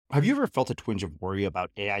Have you ever felt a twinge of worry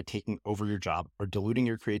about AI taking over your job or diluting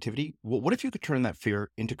your creativity? Well, what if you could turn that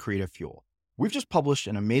fear into creative fuel? We've just published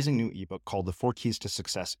an amazing new ebook called The 4 Keys to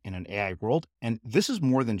Success in an AI World, and this is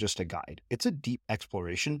more than just a guide. It's a deep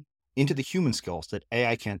exploration into the human skills that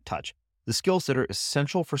AI can't touch, the skills that are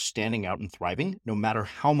essential for standing out and thriving, no matter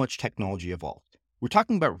how much technology evolves. We're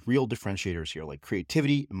talking about real differentiators here, like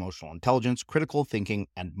creativity, emotional intelligence, critical thinking,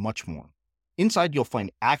 and much more. Inside, you'll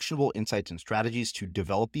find actionable insights and strategies to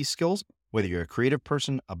develop these skills, whether you're a creative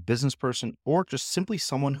person, a business person, or just simply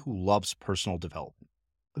someone who loves personal development.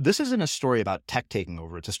 This isn't a story about tech taking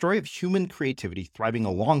over. It's a story of human creativity thriving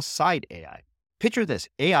alongside AI. Picture this,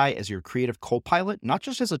 AI as your creative co-pilot, not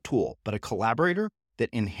just as a tool, but a collaborator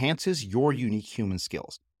that enhances your unique human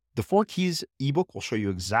skills. The 4 Keys ebook will show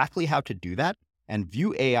you exactly how to do that and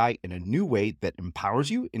view AI in a new way that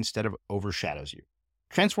empowers you instead of overshadows you.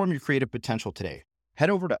 Transform your creative potential today. Head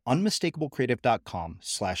over to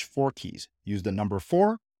unmistakablecreative.com/4keys. Use the number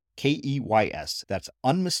 4, KEYS. That's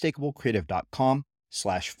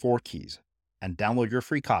unmistakablecreative.com/4keys and download your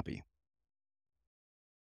free copy.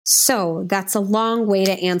 So that's a long way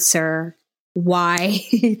to answer why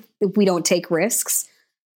we don't take risks.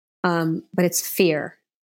 But it's fear.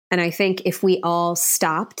 And I think if we all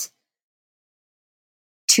stopped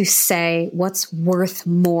to say what's worth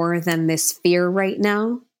more than this fear right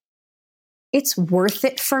now, it's worth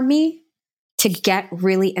it for me to get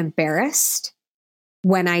really embarrassed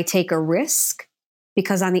when I take a risk,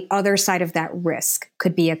 because on the other side of that risk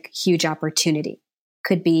could be a huge opportunity,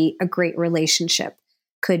 could be a great relationship,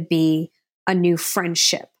 could be a new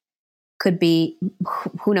friendship, could be,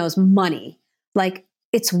 who knows, money. Like,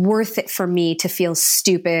 it's worth it for me to feel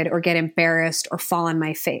stupid or get embarrassed or fall on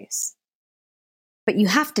my face. But you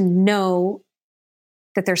have to know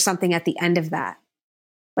that there's something at the end of that.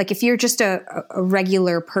 Like, if you're just a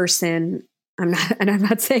regular person, I'm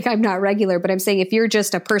not saying I'm not regular, but I'm saying if you're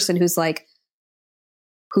just a person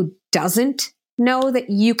who doesn't know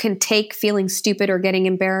that you can take feeling stupid or getting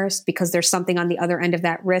embarrassed because there's something on the other end of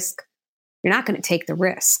that risk, you're not going to take the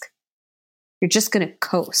risk. You're just going to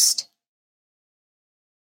coast.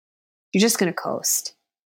 You're just going to coast.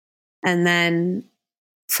 And then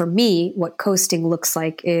for me, what coasting looks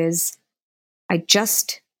like is I've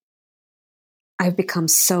become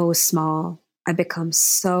so small. I've become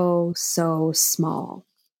so small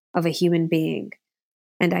of a human being.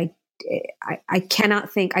 And I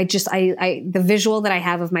cannot think, the visual that I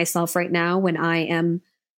have of myself right now when I am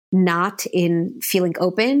not in feeling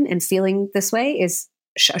open and feeling this way is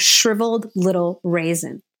a shriveled little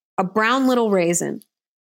raisin, a brown little raisin.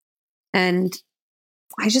 And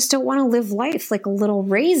I just don't want to live life like a little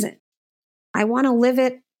raisin. I want to live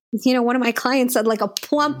it, one of my clients said, like a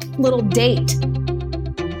plump little date.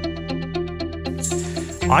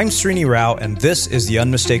 I'm Srini Rao, and this is the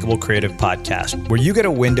Unmistakable Creative Podcast, where you get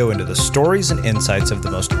a window into the stories and insights of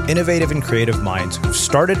the most innovative and creative minds who've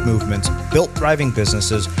started movements, built thriving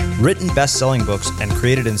businesses, written best-selling books, and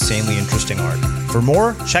created insanely interesting art. For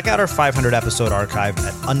more, check out our 500-episode archive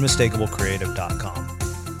at unmistakablecreative.com.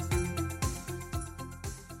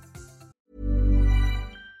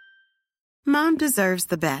 Mom deserves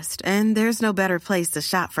the best, and there's no better place to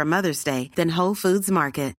shop for Mother's Day than Whole Foods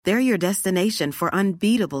Market. They're your destination for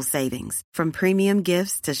unbeatable savings, from premium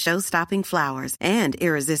gifts to show-stopping flowers and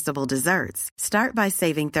irresistible desserts. Start by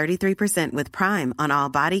saving 33% with Prime on all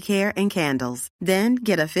body care and candles. Then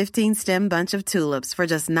get a 15-stem bunch of tulips for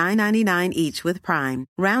just $9.99 each with Prime.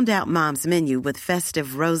 Round out Mom's menu with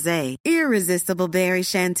festive rosé, irresistible berry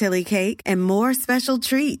chantilly cake, and more special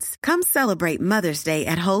treats. Come celebrate Mother's Day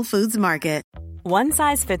at Whole Foods Market. One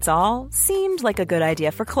size fits all seemed like a good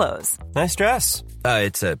idea for clothes. Nice dress.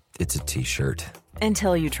 It's a t-shirt.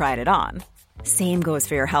 Until you tried it on. Same goes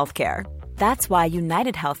for your healthcare. That's why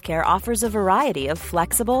United Healthcare offers a variety of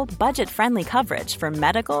flexible, budget-friendly coverage for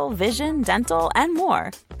medical, vision, dental, and more.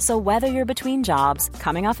 So whether you're between jobs,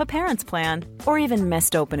 coming off a parent's plan, or even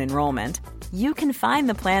missed open enrollment, you can find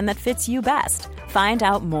the plan that fits you best. Find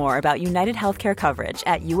out more about United Healthcare coverage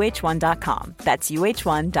at uh1.com. That's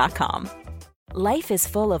uh1.com. Life is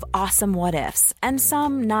full of awesome what-ifs, and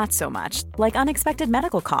some not so much, like unexpected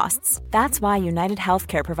medical costs. That's why United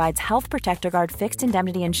Healthcare provides Health Protector Guard fixed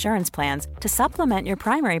indemnity insurance plans to supplement your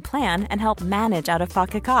primary plan and help manage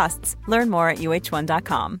out-of-pocket costs. Learn more at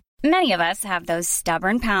uh1.com. Many of us have those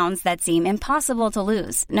stubborn pounds that seem impossible to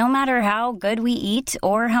lose, no matter how good we eat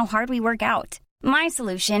or how hard we work out. My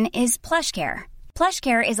solution is PlushCare.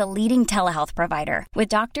 PlushCare is a leading telehealth provider with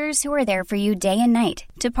doctors who are there for you day and night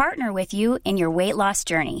to partner with you in your weight loss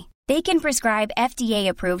journey. They can prescribe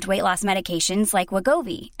FDA-approved weight loss medications like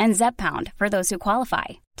Wegovy and Zepbound for those who qualify.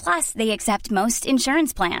 Plus, they accept most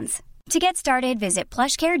insurance plans. To get started, visit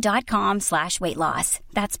plushcare.com/weightloss.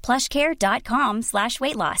 That's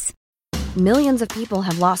plushcare.com/weightloss. Millions of people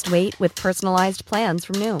have lost weight with personalized plans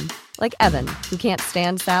from Noom. Like Evan, who can't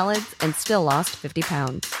stand salads and still lost 50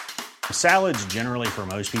 pounds. Salads generally for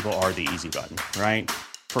most people are the easy button, right?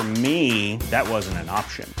 For me, that wasn't an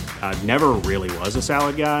option. I never really was a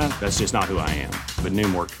salad guy. That's just not who I am. But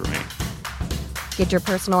Noom worked for me. Get your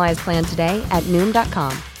personalized plan today at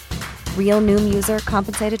Noom.com. Real Noom user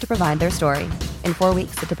compensated to provide their story. In 4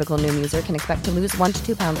 weeks, the typical Noom user can expect to lose 1 to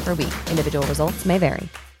 2 pounds per week. Individual results may vary.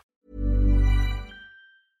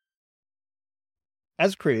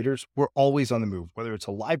 As creators, we're always on the move. Whether it's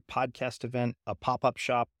a live podcast event, a pop-up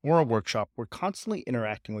shop, or a workshop, we're constantly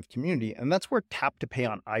interacting with community, and that's where Tap to Pay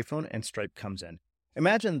on iPhone and Stripe comes in.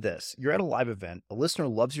 Imagine this. You're at a live event, a listener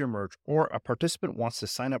loves your merch, or a participant wants to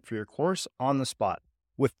sign up for your course on the spot.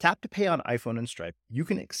 With Tap to Pay on iPhone and Stripe, you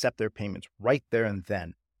can accept their payments right there and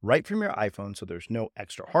then, right from your iPhone, so there's no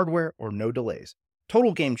extra hardware or no delays.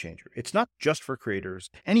 Total game changer. It's not just for creators.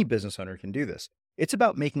 Any business owner can do this. It's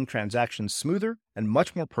about making transactions smoother and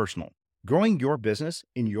much more personal, growing your business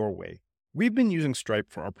in your way. We've been using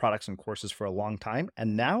Stripe for our products and courses for a long time,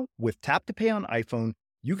 and now with Tap to Pay on iPhone,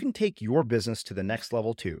 you can take your business to the next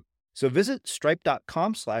level too. So visit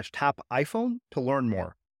stripe.com/tapiphone to learn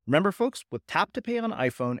more. Remember, folks, with Tap to Pay on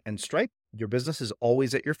iPhone and Stripe, your business is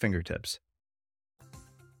always at your fingertips.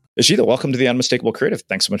 Ishita, welcome to the Unmistakable Creative.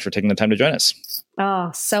 Thanks so much for taking the time to join us.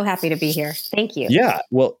 Oh, so happy to be here. Thank you. Yeah,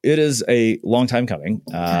 well, it is a long time coming.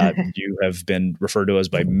 You have been referred to us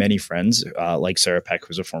by many friends, like Sarah Peck,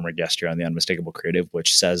 who's a former guest here on the Unmistakable Creative,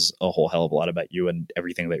 which says a whole hell of a lot about you and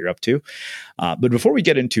everything that you're up to. But before we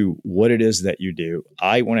get into what it is that you do,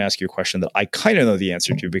 I want to ask you a question that I kind of know the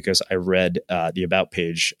answer to because I read the About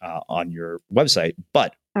page on your website.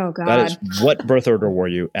 But Oh, God. that is, what birth order were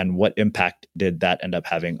you and what impact did that end up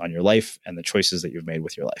having on your life and the choices that you've made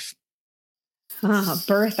with your life? Oh,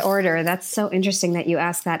 birth order. That's so interesting that you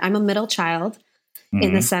asked that. I'm a middle child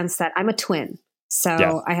in the sense that I'm a twin.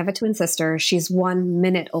 So I have a twin sister. She's 1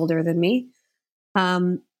 minute older than me.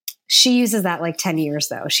 She uses that like 10 years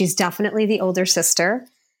though. She's definitely the older sister.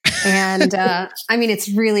 And I mean, it's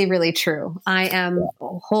really, really true. I am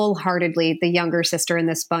wholeheartedly the younger sister in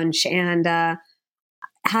this bunch. And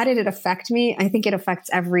how did it affect me? I think it affects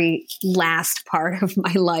every last part of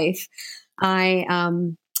my life.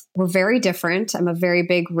 We're very different. I'm a very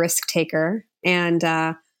big risk taker. And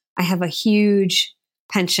I have a huge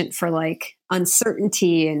penchant for like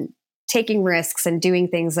uncertainty and taking risks and doing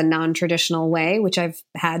things a non-traditional way, which I've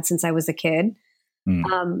had since I was a kid.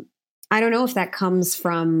 I don't know if that comes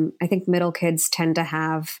from, I think middle kids tend to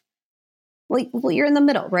have, well, you're in the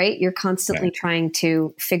middle, right? You're constantly trying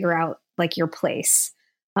to figure out like your place.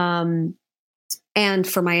 And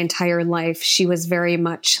for my entire life, she was very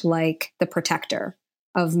much like the protector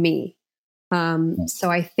of me. So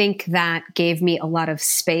I think that gave me a lot of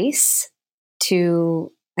space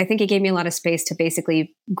to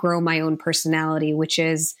basically grow my own personality, which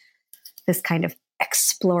is this kind of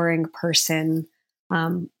exploring person.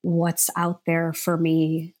 What's out there for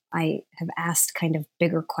me? I have asked kind of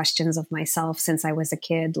bigger questions of myself since I was a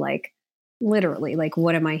kid, like literally, like,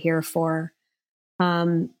 what am I here for?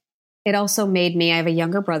 It also made me, I have a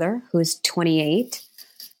younger brother who's 28.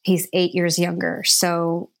 He's 8 years younger.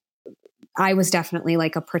 So I was definitely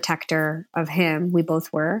like a protector of him. We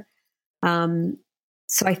both were.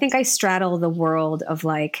 So I think I straddle the world of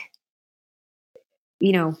like,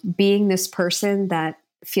 you know, being this person that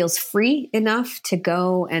feels free enough to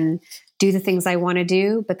go and do the things I want to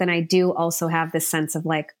do. But then I do also have this sense of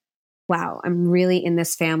like, wow, I'm really in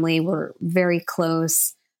this family. We're very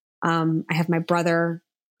close. I have my brother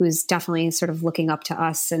who's definitely sort of looking up to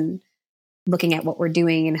us and looking at what we're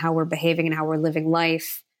doing and how we're behaving and how we're living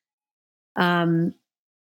life. Srini,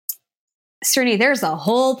 there's a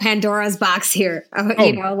whole Pandora's box here,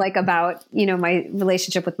 you know, like about, you know, my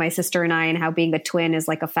relationship with my sister and I and how being a twin has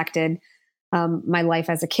like affected my life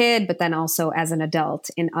as a kid, but then also as an adult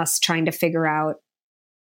in us trying to figure out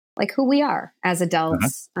like who we are as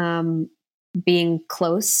adults, being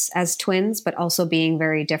close as twins, but also being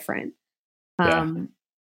very different.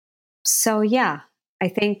 So yeah, I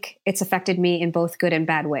think it's affected me in both good and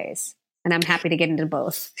bad ways. And I'm happy to get into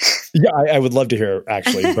both. Yeah, I would love to hear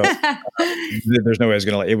actually, but there's no way I was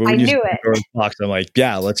going to when you knew it. Box, I'm like,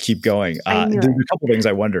 yeah, let's keep going. There's a couple things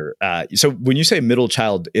I wonder. So when you say middle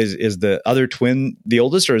child, is the other twin the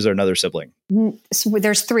oldest or is there another sibling? So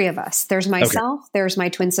there's three of us. There's myself, there's my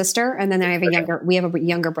twin sister, and then I have we have a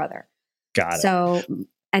younger brother. Got it. So,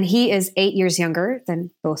 and he is 8 years younger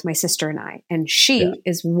than both my sister and I, and she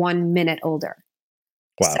is 1 minute older.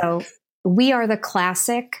 Wow. So we are the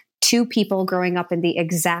classic two people growing up in the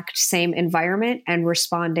exact same environment and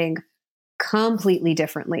responding completely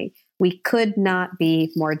differently. We could not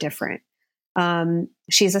be more different.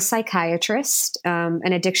 She's a psychiatrist,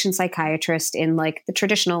 an addiction psychiatrist in like the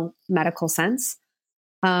traditional medical sense.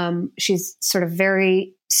 She's sort of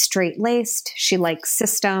very straight-laced. She likes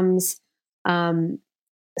systems.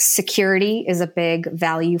 Security is a big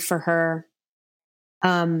value for her.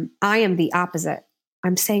 I am the opposite.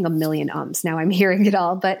 I'm saying a million ums. Now I'm hearing it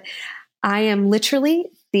all, but I am literally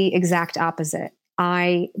the exact opposite.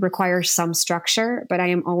 I require some structure, but I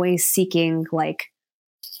am always seeking like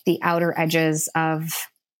the outer edges of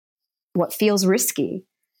what feels risky.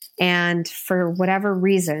 And for whatever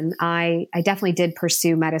reason, I definitely did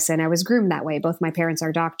pursue medicine. I was groomed that way. Both my parents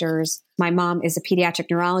are doctors. My mom is a pediatric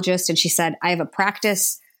neurologist, and she said, I have a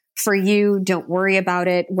practice for you. Don't worry about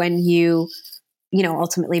it. When you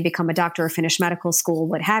ultimately become a doctor or finish medical school,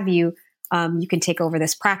 what have you, you can take over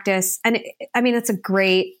this practice. And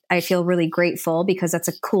I feel really grateful because that's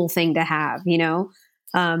a cool thing to have,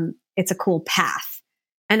 it's a cool path.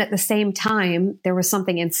 And at the same time, there was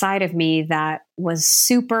something inside of me that was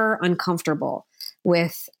super uncomfortable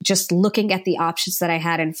with just looking at the options that I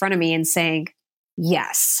had in front of me and saying,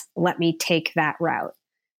 yes, let me take that route.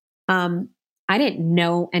 I didn't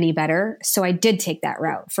know any better, so I did take that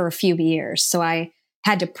route for a few years. So I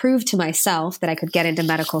had to prove to myself that I could get into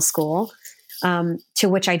medical school, to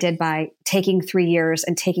which I did by taking 3 years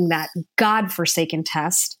and taking that godforsaken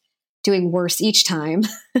test, doing worse each time,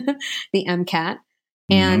 the MCAT.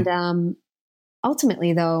 And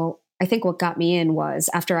ultimately, though, I think what got me in was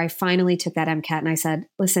after I finally took that MCAT and I said,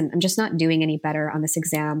 listen, I'm just not doing any better on this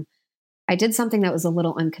exam. I did something that was a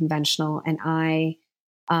little unconventional, and I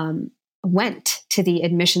went to the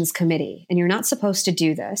admissions committee. And you're not supposed to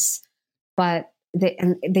do this, but they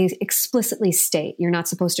explicitly state you're not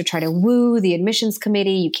supposed to try to woo the admissions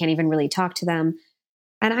committee. You can't even really talk to them.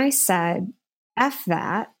 And I said, F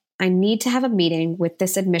that. I need to have a meeting with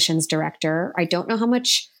this admissions director. I don't know how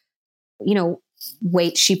much,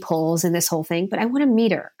 weight she pulls in this whole thing, but I want to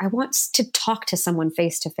meet her. I want to talk to someone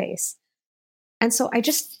face to face. And so I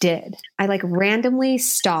just did. I randomly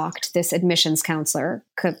stalked this admissions counselor,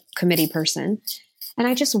 committee person. And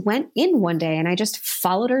I just went in one day and I just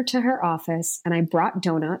followed her to her office and I brought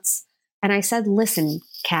donuts. And I said, listen,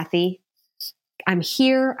 Kathy, I'm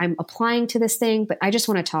here. I'm applying to this thing, but I just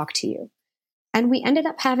want to talk to you. And we ended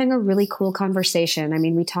up having a really cool conversation. I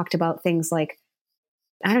mean, we talked about things like,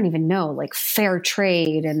 I don't even know, like fair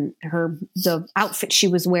trade and the outfit she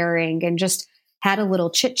was wearing, and just had a little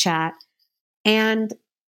chit chat. And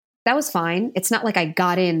that was fine. It's not like I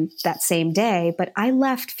got in that same day, but I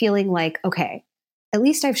left feeling like, okay, at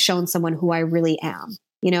least I've shown someone who I really am.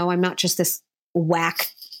 I'm not just this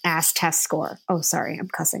whack ass test score. Oh, sorry, I'm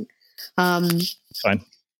cussing. Fine.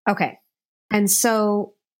 Okay. And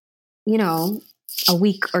so, a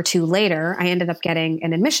week or two later, I ended up getting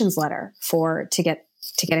an admissions letter to get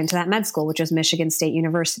into that med school, which was Michigan State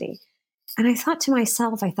University. And I thought to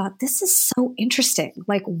myself, this is so interesting.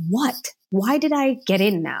 Like, what? Why did I get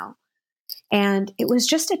in now? And it was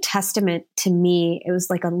just a testament to me. It was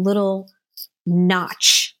like a little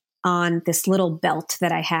notch on this little belt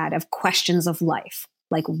that I had of questions of life.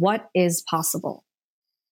 Like, what is possible?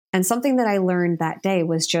 And something that I learned that day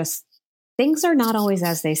was just things are not always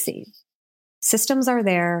as they seem. Systems are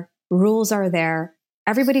there. Rules are there.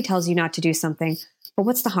 Everybody tells you not to do something. But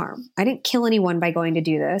what's the harm? I didn't kill anyone by going to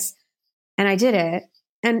do this. And I did it.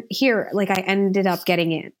 And here, I ended up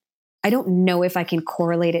getting in. I don't know if I can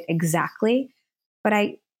correlate it exactly, but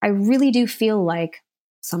I really do feel like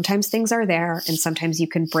sometimes things are there and sometimes you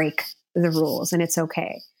can break the rules and it's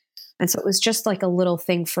okay. And so it was just like a little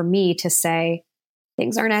thing for me to say,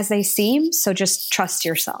 things aren't as they seem, so just trust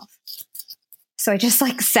yourself. So I just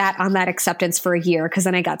sat on that acceptance for a year, because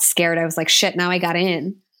then I got scared. I was like, shit, now I got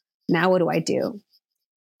in. Now what do I do?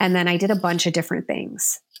 And then I did a bunch of different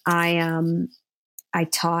things. I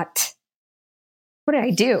taught, what did I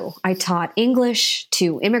do? I taught English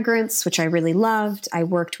to immigrants, which I really loved. I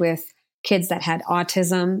worked with kids that had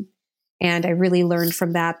autism, and I really learned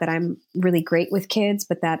from that I'm really great with kids,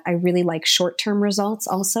 but that I really like short-term results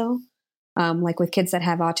also. Like with kids that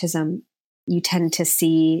have autism, you tend to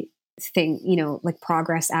see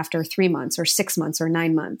progress after 3 months or 6 months or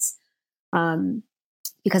 9 months,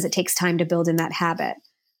 because it takes time to build in that habit.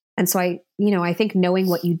 And so I think knowing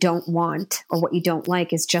what you don't want or what you don't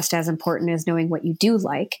like is just as important as knowing what you do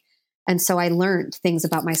like. And so I learned things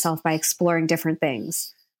about myself by exploring different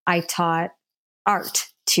things. I taught art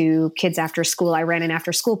to kids after school. I ran an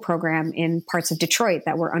after school program in parts of Detroit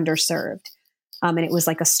that were underserved. And it was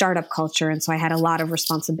like a startup culture. And so I had a lot of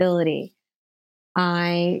responsibility.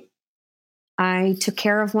 I took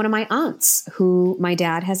care of one of my aunts who my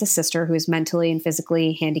dad has a sister who is mentally and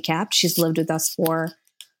physically handicapped. She's lived with us for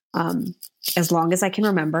as long as I can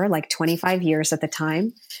remember, like 25 years at the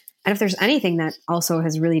time. And if there's anything that also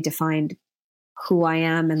has really defined who I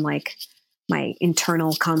am and like my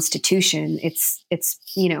internal constitution, it's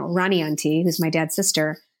Rani Auntie, who's my dad's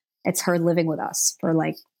sister. It's her living with us for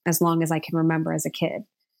like as long as I can remember as a kid.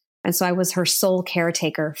 And so I was her sole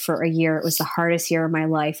caretaker for a year. It was the hardest year of my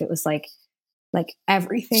life. It was like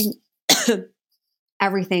everything,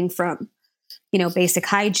 everything from, basic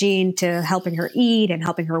hygiene to helping her eat and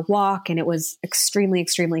helping her walk. And it was extremely,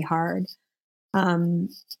 extremely hard. And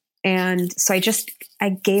so I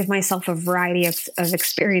gave myself a variety of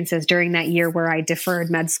experiences during that year where I deferred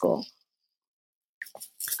med school.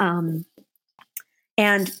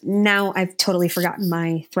 And now I've totally forgotten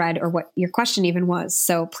my thread or what your question even was.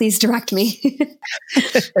 So please direct me.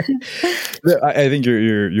 I think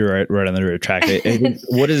you're right on the right track. I think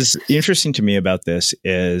what is interesting to me about this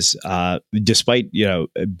is, despite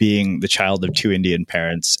being the child of two Indian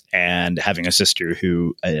parents and having a sister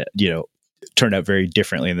who turned out very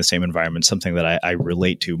differently in the same environment, something that I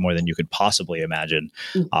relate to more than you could possibly imagine,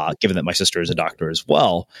 given that my sister is a doctor as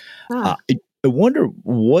well. I wonder,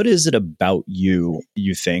 what is it about you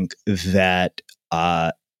think that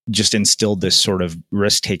just instilled this sort of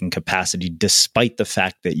risk-taking capacity, despite the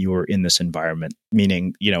fact that you were in this environment?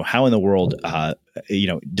 Meaning, how in the world,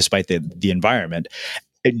 despite the environment,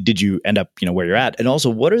 did you end up, where you're at? And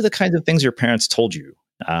also, what are the kinds of things your parents told you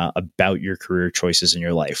about your career choices in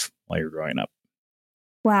your life while you're growing up?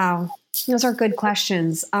 Wow. Those are good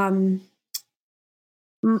questions. I'll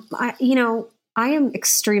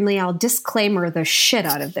disclaimer the shit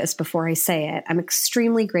out of this before I say it. I'm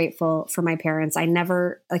extremely grateful for my parents.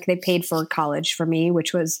 They paid for college for me,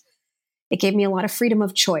 it gave me a lot of freedom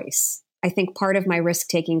of choice. I think part of my risk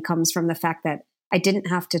taking comes from the fact that I didn't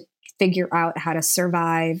have to figure out how to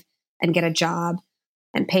survive and get a job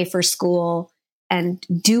and pay for school and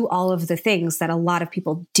do all of the things that a lot of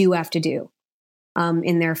people do have to do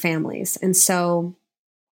in their families. And so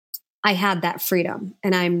I had that freedom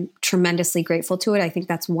and I'm tremendously grateful to it. I think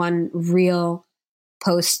that's one real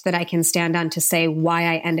post that I can stand on to say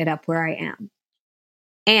why I ended up where I am.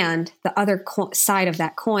 And the other side of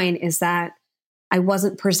that coin is that I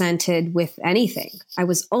wasn't presented with anything. I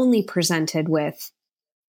was only presented with,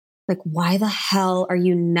 like, why the hell are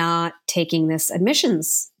you not taking this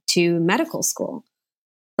admissions to medical school?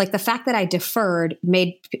 Like, the fact that I deferred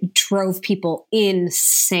drove people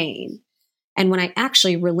insane. And when I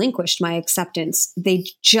actually relinquished my acceptance, they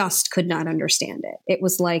just could not understand it. It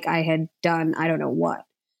was like I had done, I don't know what.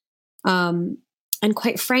 And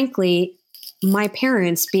quite frankly, my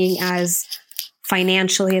parents, being as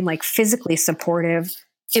financially and like physically supportive,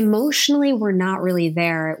 emotionally were not really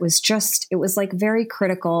there. It was like very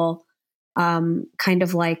critical, kind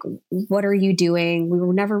of like, what are you doing? We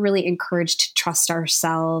were never really encouraged to trust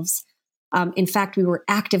ourselves. In fact, we were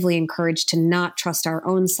actively encouraged to not trust our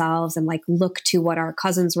own selves and like look to what our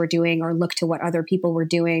cousins were doing or look to what other people were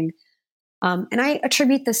doing. And I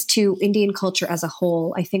attribute this to Indian culture as a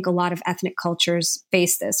whole. I think a lot of ethnic cultures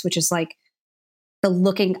face this, which is like the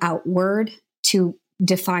looking outward to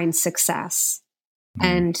define success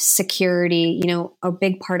and security. A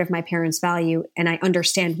big part of my parents' value, and I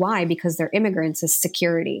understand why, because they're immigrants, is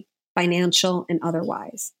security, financial and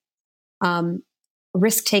otherwise.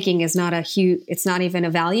 Risk-taking is it's not even a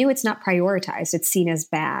value. It's not prioritized. It's seen as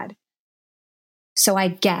bad. So I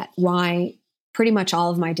get why pretty much all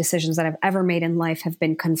of my decisions that I've ever made in life have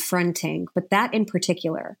been confronting, but that in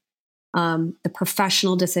particular, the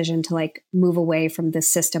professional decision to like move away from this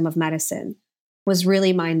system of medicine was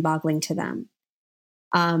really mind-boggling to them.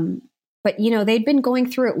 But they'd been going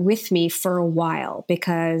through it with me for a while,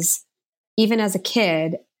 because even as a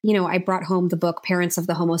kid, I brought home the book Parents of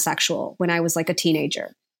the Homosexual when I was like a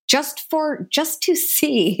teenager, just to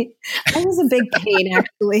see. I was a big pain,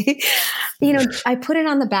 actually. I put it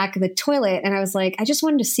on the back of the toilet and I was like, I just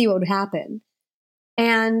wanted to see what would happen.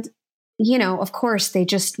 And, of course they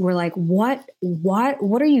just were like, what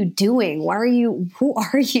are you doing? Who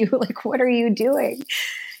are you? Like, what are you doing?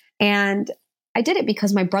 And I did it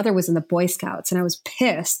because my brother was in the Boy Scouts and I was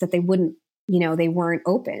pissed that they weren't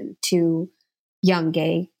open to young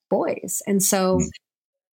gay boys. And so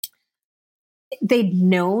they'd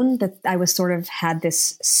known that I was sort of had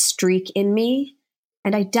this streak in me.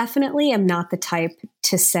 And I definitely am not the type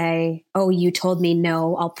to say, oh, you told me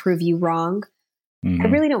no, I'll prove you wrong. I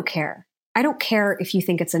really don't care. I don't care if you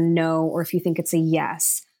think it's a no or if you think it's a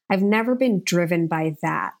yes. I've never been driven by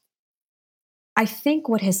that. I think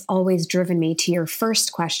what has always driven me to your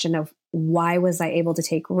first question of why was I able to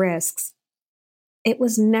take risks, it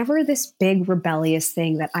was never this big rebellious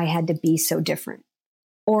thing that I had to be so different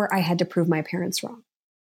or I had to prove my parents wrong.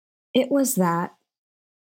 It was that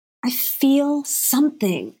I feel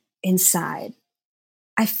something inside.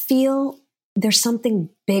 I feel there's something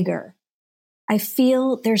bigger. I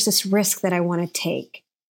feel there's this risk that I want to take.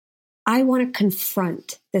 I want to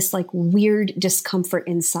confront this like weird discomfort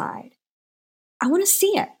inside. I want to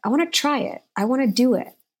see it. I want to try it. I want to do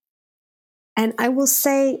it. And I will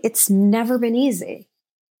say it's never been easy.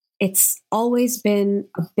 It's always been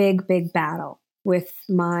a big, big battle with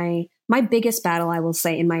my biggest battle, I will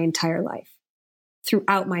say, in my entire life,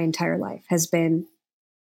 throughout my entire life, has been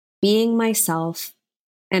being myself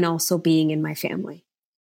and also being in my family.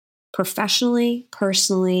 Professionally,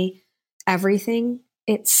 personally, everything,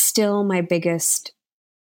 it's still my biggest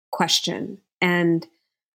question. And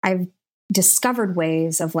I've discovered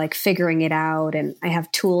ways of like figuring it out, and I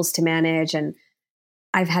have tools to manage, and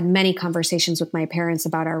I've had many conversations with my parents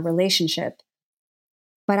about our relationship.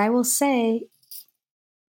 But I will say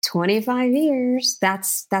 25 years,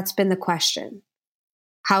 that's been the question.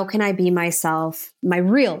 How can I be myself, my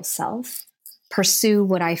real self, pursue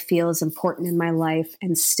what I feel is important in my life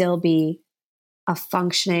and still be a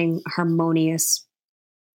functioning, harmonious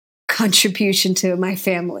contribution to my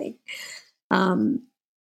family?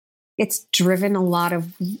 It's driven a lot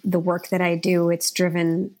of the work that I do. It's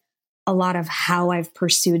driven a lot of how I've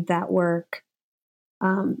pursued that work.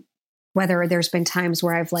 Whether there's been times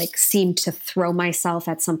where I've like seemed to throw myself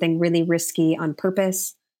at something really risky on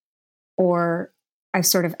purpose, or I've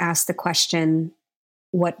sort of asked the question,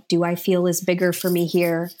 what do I feel is bigger for me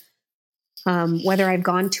here? Whether I've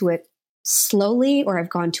gone to it slowly or I've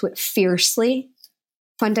gone to it fiercely,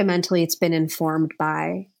 fundamentally, it's been informed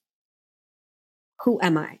by who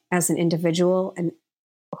am I as an individual and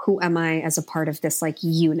who am I as a part of this like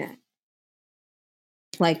unit?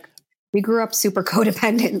 Like we grew up super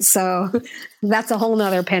codependent, so that's a whole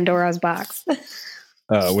nother Pandora's box.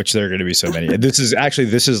 Which there are going to be so many. This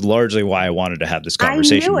is largely why I wanted to have this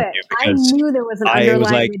conversation with you, because I knew there was an underlying I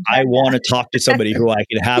was like, agenda. I want to talk to somebody who I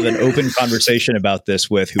can have an open conversation about this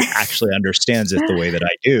with, who actually understands it the way that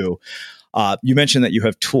I do. You mentioned that you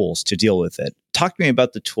have tools to deal with it. Talk to me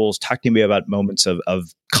about the tools. Talk to me about moments of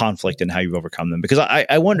conflict and how you've overcome them. Because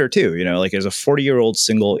I wonder too, like as a 40-year-old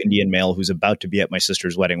single Indian male who's about to be at my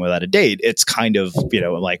sister's wedding without a date, it's kind of,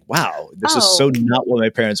 like, wow, this is so not what my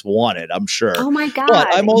parents wanted, I'm sure. Oh my God.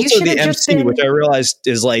 But I'm also the MC, which I realized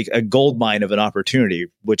is like a gold mine of an opportunity,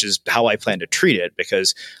 which is how I plan to treat it.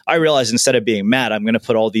 Because I realized instead of being mad, I'm going to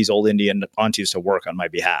put all these old Indian aunties to work on my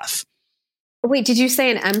behalf. Wait, did you say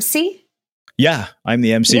an MC? Yeah, I'm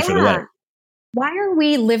the MC for the wedding. Why are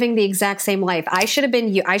we living the exact same life? I should have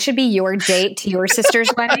been you. I should be your date to your sister's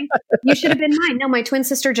wedding. You should have been mine. No, my twin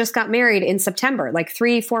sister just got married in September, like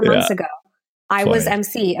 3-4 months ago. I was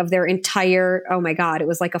MC of their entire, oh my God, it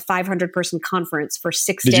was like a 500-person conference for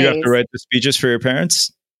 6 days. Did you have to write the speeches for your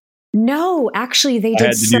parents? No, actually they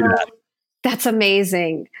did. So that's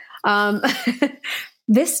amazing.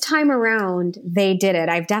 This time around, they did it.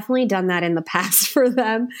 I've definitely done that in the past for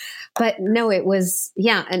them. But no, it was,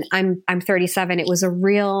 and I'm 37. It was a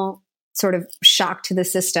real sort of shock to the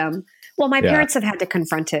system. Well, my parents have had to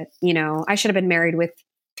confront it. I should have been married with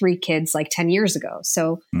 3 kids like 10 years ago.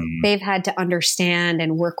 So they've had to understand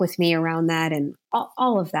and work with me around that and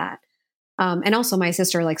all of that. And also my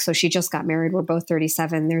sister, so she just got married. We're both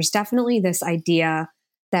 37. There's definitely this idea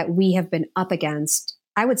that we have been up against,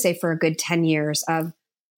 I would say for a good 10 years, of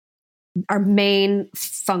our main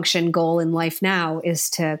function goal in life now is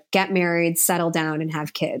to get married, settle down, and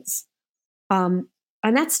have kids. And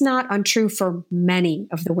that's not untrue for many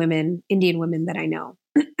of the Indian women that I know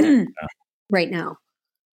right now.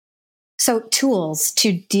 So tools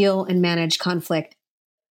to deal and manage conflict.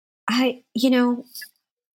 I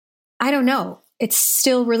don't know. It's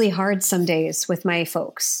still really hard some days with my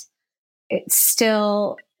folks. It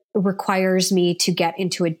still requires me to get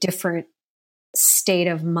into a different state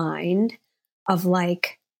of mind of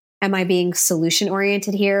am I being solution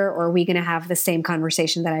oriented here, or are we going to have the same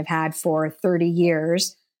conversation that I've had for 30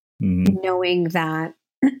 years, knowing that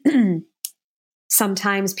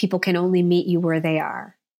sometimes people can only meet you where they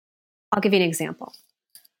are. I'll give you an example.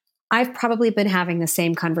 I've probably been having the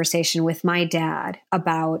same conversation with my dad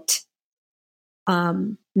about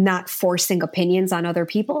not forcing opinions on other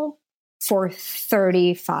people for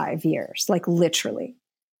 35 years, literally.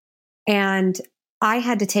 And I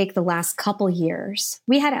had to take the last couple years.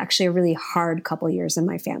 We had actually a really hard couple years in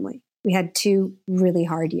my family. We had 2 really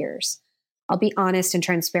hard years. I'll be honest and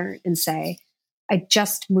transparent and say I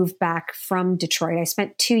just moved back from Detroit. I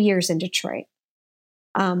spent 2 years in Detroit,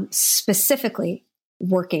 specifically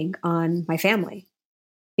working on my family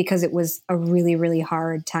because it was a really, really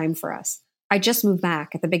hard time for us. I just moved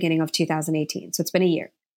back at the beginning of 2018. So it's been a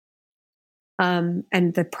year. And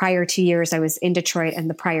the prior 2 years I was in Detroit, and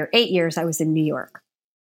the prior 8 years I was in New York.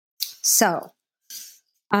 So,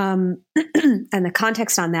 and the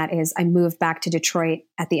context on that is I moved back to Detroit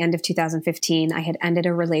at the end of 2015. I had ended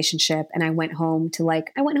a relationship and I went home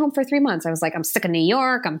for 3 months. I was like, I'm sick of New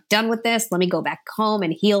York. I'm done with this. Let me go back home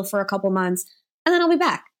and heal for a couple months and then I'll be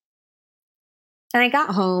back. And I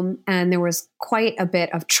got home and there was quite a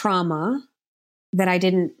bit of trauma that I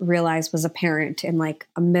didn't realize was apparent in like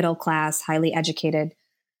a middle class, highly educated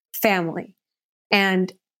family.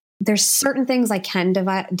 And there's certain things I can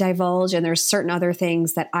divulge, and there's certain other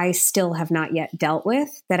things that I still have not yet dealt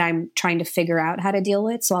with that I'm trying to figure out how to deal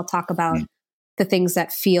with. So I'll talk about the things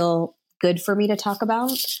that feel good for me to talk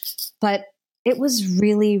about. But it was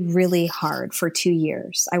really, really hard for 2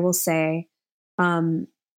 years. I will say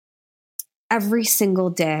every single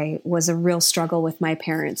day was a real struggle with my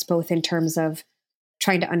parents, both in terms of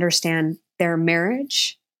trying to understand their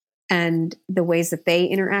marriage and the ways that they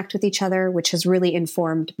interact with each other, which has really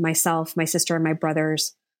informed myself, my sister, and my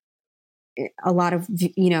brothers, a lot of,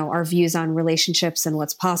 our views on relationships and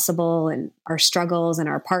what's possible and our struggles and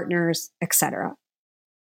our partners, etc.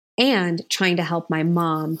 And trying to help my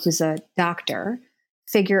mom, who's a doctor,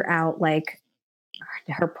 figure out like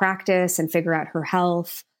her practice and figure out her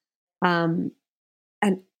health, and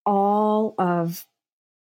all of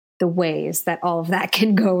the ways that all of that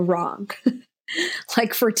can go wrong.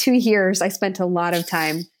 Like for 2 years, I spent a lot of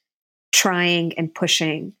time trying and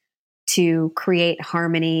pushing to create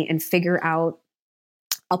harmony and figure out,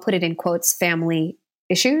 I'll put it in quotes, family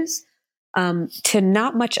issues, to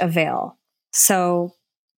not much avail. So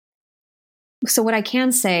what I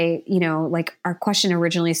can say, like our question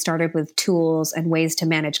originally started with tools and ways to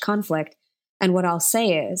manage conflict. And what I'll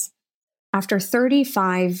say is, after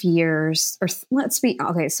 35 years,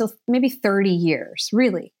 so maybe 30 years,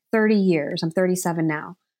 really 30 years, I'm 37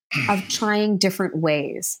 now, of trying different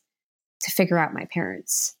ways to figure out my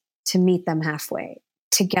parents, to meet them halfway,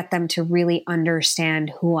 to get them to really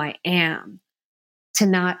understand who I am, to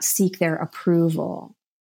not seek their approval,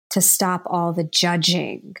 to stop all the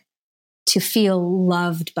judging, to feel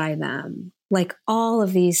loved by them. Like all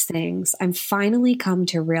of these things, I'm finally come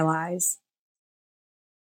to realize,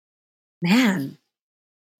 man,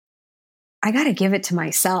 I got to give it to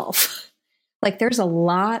myself. Like there's a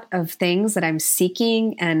lot of things that I'm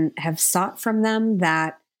seeking and have sought from them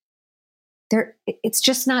that it's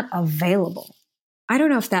just not available. I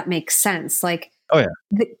don't know if that makes sense. Like, oh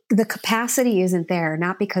yeah, the capacity isn't there,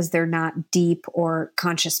 not because they're not deep or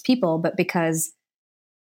conscious people, but because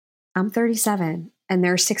I'm 37 and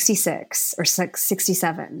they're 66 or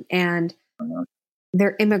 67 and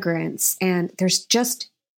they're immigrants. And there's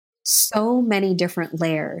just so many different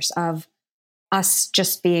layers of us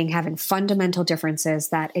just having fundamental differences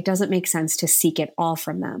that it doesn't make sense to seek it all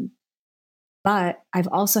from them. But I've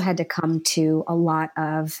also had to come to a lot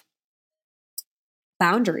of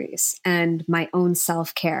boundaries and my own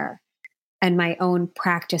self-care and my own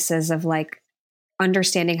practices of like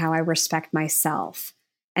understanding how I respect myself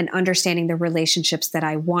and understanding the relationships that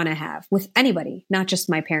I want to have with anybody, not just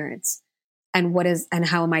my parents, and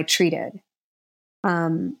how am I treated?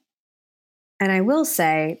 And I will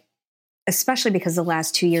say, especially because the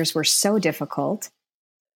last 2 years were so difficult,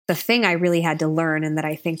 the thing I really had to learn, and that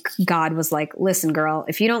I think God was like, listen, girl,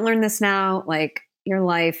 if you don't learn this now, like your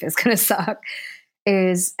life is going to suck,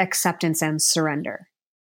 is acceptance and surrender.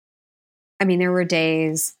 I mean, there were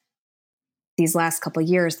days these last couple of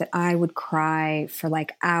years that I would cry for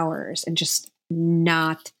like hours and just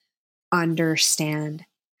not understand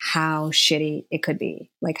how shitty it could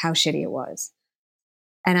be, like how shitty it was.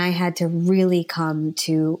 And I had to really come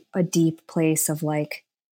to a deep place of like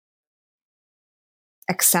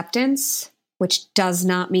acceptance, which does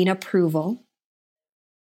not mean approval,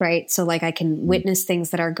 right? So like I can witness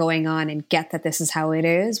things that are going on and get that this is how it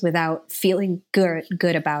is without feeling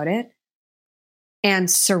good about it,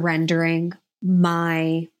 and surrendering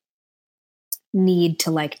my need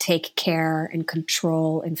to like take care and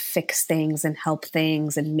control and fix things and help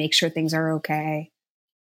things and make sure things are okay.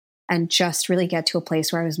 And just really get to a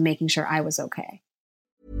place where I was making sure I was okay.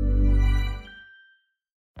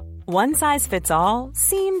 One size fits all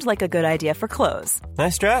seemed like a good idea for clothes.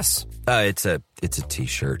 Nice dress. It's a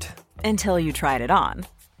t-shirt. Until you tried it on.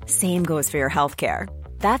 Same goes for your healthcare.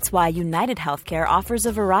 That's why United Healthcare offers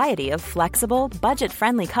a variety of flexible,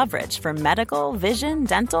 budget-friendly coverage for medical, vision,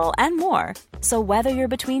 dental, and more. So whether you're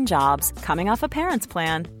between jobs, coming off a parent's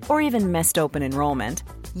plan, or even missed open enrollment,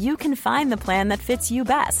 you can find the plan that fits you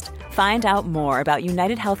best. Find out more about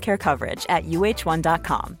United Healthcare coverage at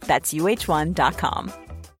uh1.com. That's uh1.com.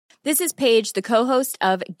 This is Paige, the co-host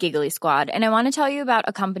of Giggly Squad, and I want to tell you about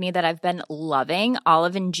a company that I've been loving,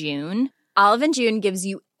 Olive & June. Olive & June gives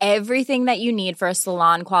you everything that you need for a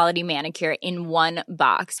salon-quality manicure in one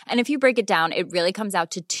box. And if you break it down, it really comes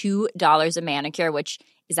out to $2 a manicure, which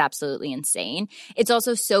is absolutely insane. It's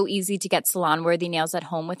also so easy to get salon-worthy nails at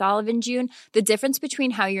home with Olive & June. The difference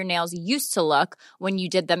between how your nails used to look when you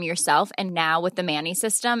did them yourself and now with the Mani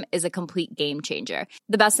system is a complete game changer.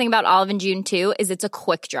 The best thing about Olive & June, too, is it's a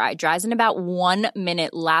quick dry. Dries in about 1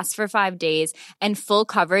 minute, lasts for 5 days, and full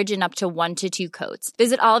coverage in up to 1 to 2 coats.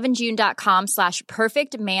 Visit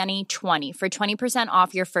oliveandjune.com/perfectmani20 for 20%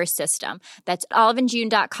 off your first system. That's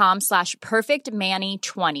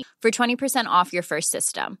oliveandjune.com/perfectmani20 for 20% off your first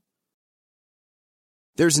system.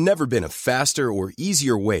 There's never been a faster or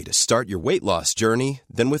easier way to start your weight loss journey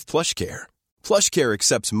than with PlushCare. PlushCare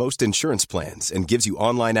accepts most insurance plans and gives you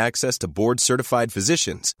online access to board-certified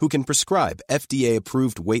physicians who can prescribe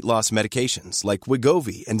FDA-approved weight loss medications like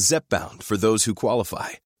Wegovy and Zepbound for those who qualify.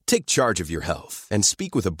 Take charge of your health and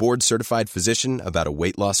speak with a board-certified physician about a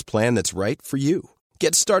weight loss plan that's right for you.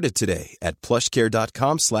 Get started today at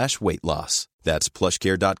plushcare.com/weight-loss. That's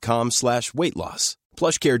plushcare.com/weight-loss.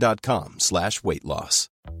 plushcare.com/weight-loss.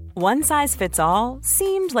 One size fits all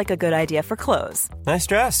seemed like a good idea for clothes. Nice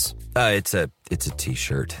dress. It's a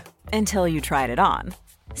t-shirt. Until you tried it on.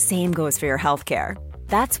 Same goes for your healthcare.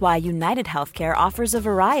 That's why United Healthcare offers a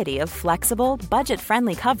variety of flexible,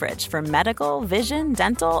 budget-friendly coverage for medical, vision,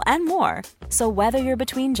 dental, and more. So whether you're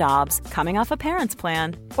between jobs, coming off a parent's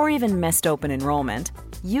plan, or even missed open enrollment,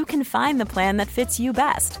 you can find the plan that fits you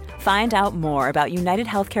best. Find out more about United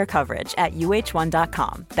Healthcare coverage at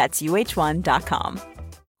uh1.com. That's uh1.com.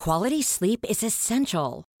 Quality sleep is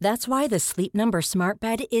essential. That's why the Sleep Number Smart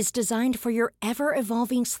Bed is designed for your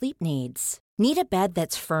ever-evolving sleep needs. Need a bed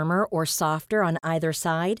that's firmer or softer on either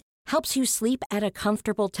side? Helps you sleep at a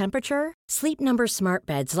comfortable temperature? Sleep Number Smart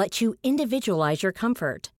Beds let you individualize your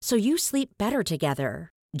comfort, so you sleep better together.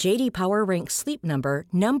 J.D. Power ranks Sleep Number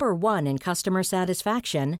number 1 in customer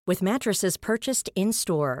satisfaction with mattresses purchased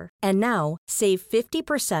in-store. And now, save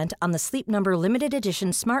 50% on the Sleep Number Limited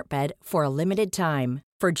Edition Smart Bed for a limited time.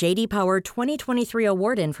 For J.D. Power 2023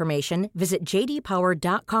 award information, visit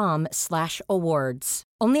jdpower.com/awards.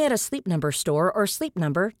 Only at a Sleep Number store or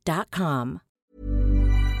sleepnumber.com.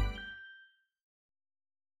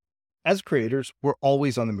 As creators, we're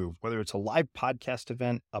always on the move. Whether it's a live podcast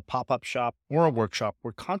event, a pop-up shop, or a workshop,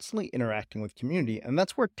 we're constantly interacting with community, and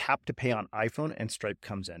that's where Tap to Pay on iPhone and Stripe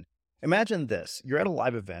comes in. Imagine this. You're at a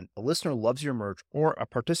live event, a listener loves your merch, or a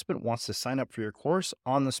participant wants to sign up for your course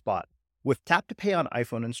on the spot. With Tap to Pay on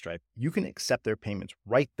iPhone and Stripe, you can accept their payments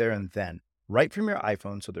right there and then, right from your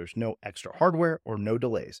iPhone, so there's no extra hardware or no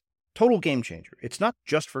delays. Total game changer. It's not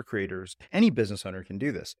just for creators. Any business owner can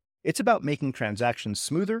do this. It's about making transactions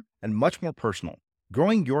smoother and much more personal,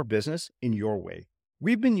 growing your business in your way.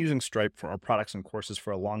 We've been using Stripe for our products and courses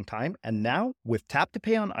for a long time, and now with Tap to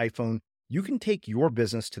Pay on iPhone, you can take your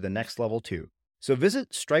business to the next level too. So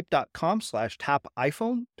visit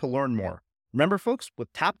stripe.com/tapiphone to learn more. Remember, folks,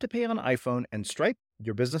 with Tap to Pay on iPhone and Stripe,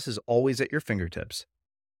 your business is always at your fingertips.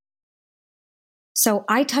 So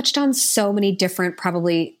I touched on so many different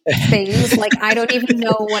probably things, like I don't even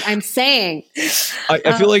know what I'm saying.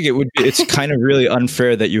 I feel like it's kind of really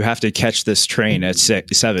unfair that you have to catch this train at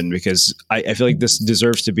 7 because I feel like this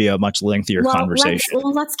deserves to be a much lengthier conversation.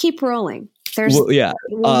 Let's keep rolling.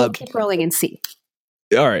 We'll keep rolling and see.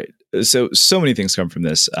 All right. So many things come from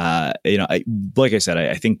this. Like I said,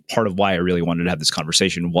 I think part of why I really wanted to have this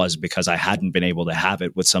conversation was because I hadn't been able to have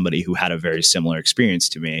it with somebody who had a very similar experience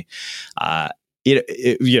to me. On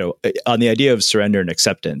the idea of surrender and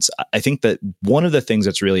acceptance, I think that one of the things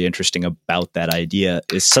that's really interesting about that idea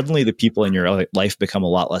is suddenly the people in your life become a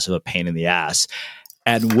lot less of a pain in the ass.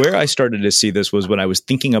 And where I started to see this was when I was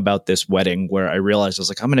thinking about this wedding, where I realized I was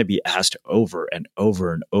like, I'm going to be asked over and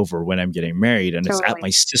over and over when I'm getting married, and Totally. It's at my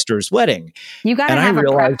sister's wedding. You got to have a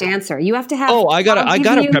prepped answer. You have to have. I got a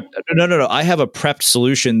prep. No. I have a prepped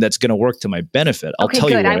solution that's going to work to my benefit. I'll tell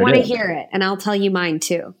you what I want to it is. hear it, and I'll tell you mine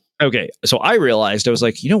too. Okay, so I realized, I was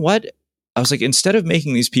like, you know what? I was like, instead of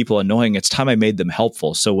making these people annoying, it's time I made them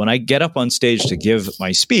helpful. So when I get up on stage to give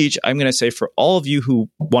my speech, I'm going to say, for all of you who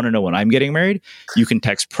want to know when I'm getting married, you can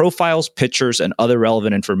text profiles, pictures, and other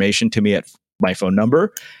relevant information to me at my phone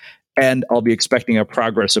number. And I'll be expecting a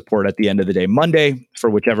progress report at the end of the day, Monday. For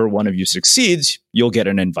whichever one of you succeeds, you'll get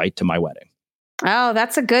an invite to my wedding. Oh,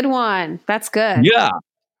 that's a good one. That's good. Yeah.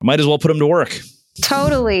 Might as well put them to work.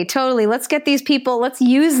 Totally. Let's get these people. Let's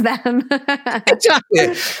use them. Exactly.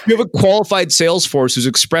 If you have a qualified sales force who's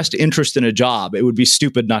expressed interest in a job, it would be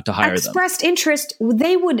stupid not to hire them. Expressed interest,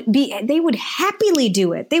 they would happily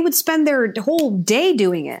do it. They would spend their whole day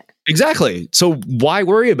doing it. Exactly. So why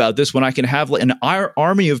worry about this when I can have an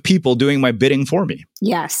army of people doing my bidding for me?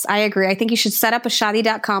 Yes, I agree. I think you should set up a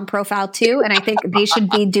Shadi.com profile too. And I think they should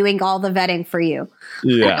be doing all the vetting for you.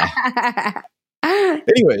 Yeah.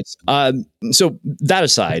 Anyways, so that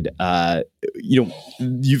aside,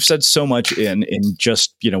 you've said so much in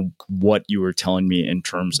just, what you were telling me in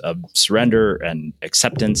terms of surrender and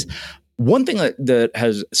acceptance. One thing that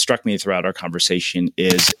has struck me throughout our conversation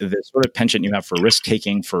is the sort of penchant you have for risk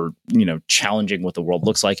taking, for, challenging what the world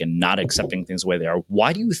looks like and not accepting things the way they are.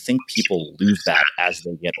 Why do you think people lose that as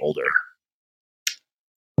they get older?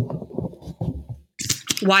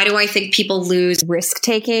 Why do I think people lose risk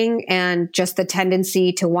taking and just the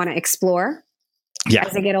tendency to want to explore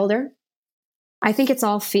as they get older? I think it's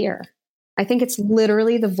all fear. I think it's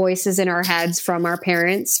literally the voices in our heads from our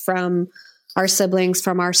parents, from our siblings,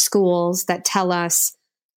 from our schools that tell us,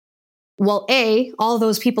 well, all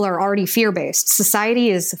those people are already fear-based.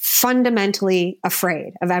 Society is fundamentally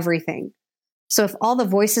afraid of everything. So if all the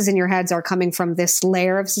voices in your heads are coming from this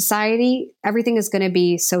layer of society, everything is going to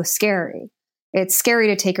be so scary. It's scary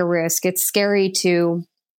to take a risk. It's scary to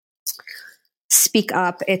speak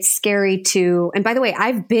up. It's scary to, and by the way,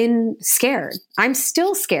 I've been scared. I'm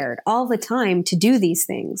still scared all the time to do these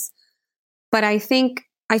things. But I think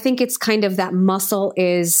it's kind of that muscle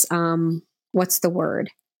is, what's the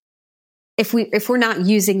word? If we're not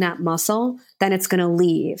using that muscle, then it's going to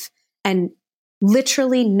leave. And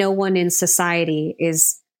literally no one in society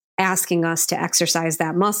is asking us to exercise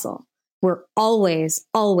that muscle. We're always,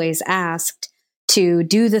 always asked to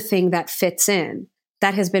do the thing that fits in.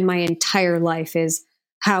 That has been my entire life, is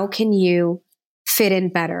how can you fit in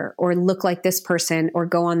better or look like this person or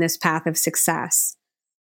go on this path of success?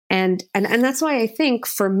 And that's why I think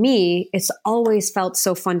for me, it's always felt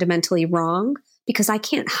so fundamentally wrong, because I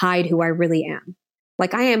can't hide who I really am.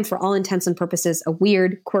 Like, I am, for all intents and purposes, a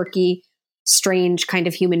weird, quirky, strange kind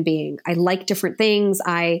of human being. I like different things.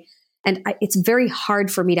 It's very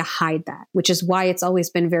hard for me to hide that, which is why it's always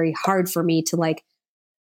been very hard for me to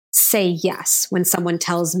say yes when someone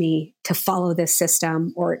tells me to follow this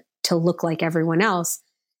system or to look like everyone else.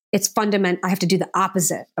 It's fundamental. I have to do the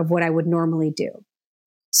opposite of what I would normally do.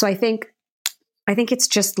 So I think it's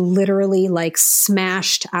just literally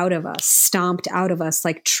smashed out of us, stomped out of us,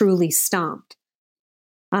 truly stomped.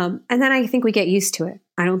 And then I think we get used to it.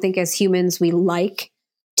 I don't think as humans we like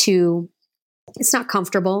to, it's not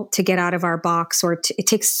comfortable to get out of our box, or it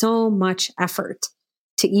takes so much effort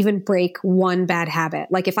to even break one bad habit.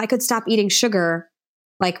 If I could stop eating sugar,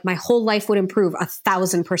 my whole life would improve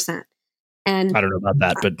 1,000%. And I don't know about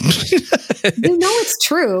that, but it's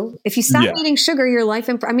true. If you stop eating sugar, your life,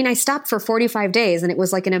 I stopped for 45 days and it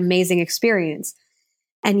was an amazing experience.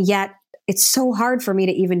 And yet it's so hard for me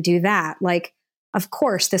to even do that. Of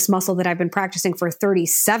course, this muscle that I've been practicing for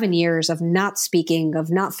 37 years of not speaking, of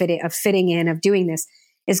not fitting in, of doing this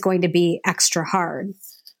is going to be extra hard.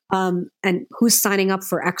 And who's signing up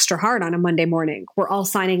for extra hard on a Monday morning? We're all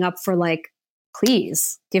signing up for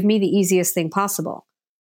please give me the easiest thing possible.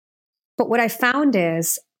 But what I found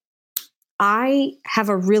is I have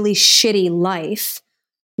a really shitty life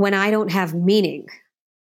when I don't have meaning.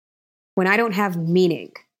 When I don't have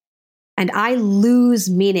meaning. And I lose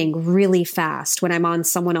meaning really fast when I'm on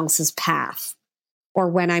someone else's path or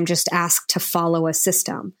when I'm just asked to follow a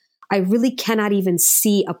system. I really cannot even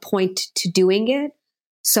see a point to doing it.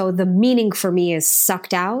 So the meaning for me is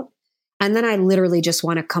sucked out. And then I literally just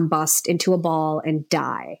want to combust into a ball and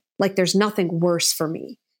die. There's nothing worse for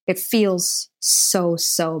me. It feels so,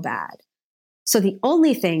 so bad. So the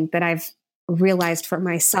only thing that I've realized for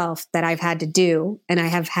myself that I've had to do, and I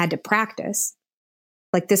have had to practice,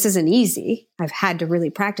 this isn't easy, I've had to really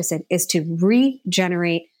practice it, is to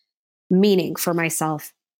regenerate meaning for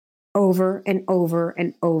myself over and over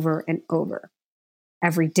and over and over.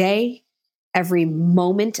 Every day, every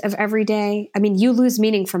moment of every day. You lose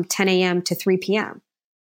meaning from 10 a.m. to 3 p.m.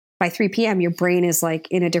 By 3 p.m., your brain is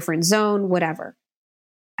in a different zone, whatever.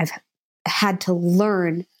 I've had to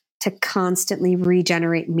learn to constantly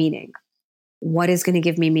regenerate meaning. What is going to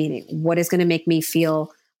give me meaning? What is going to make me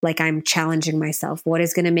feel like I'm challenging myself? What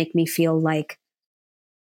is going to make me feel like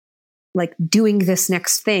doing this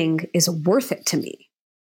next thing is worth it to me?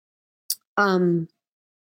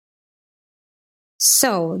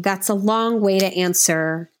 So that's a long way to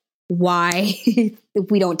answer why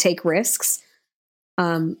we don't take risks.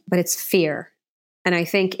 But it's fear. And I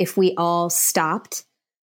think if we all stopped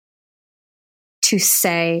to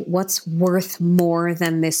say what's worth more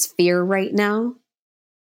than this fear right now,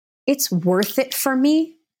 it's worth it for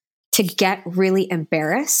me to get really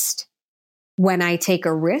embarrassed when I take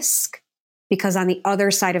a risk, because on the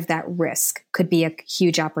other side of that risk could be a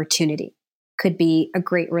huge opportunity, could be a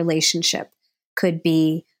great relationship, could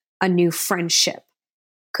be a new friendship,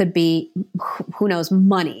 could be, who knows,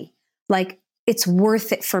 money. Like, it's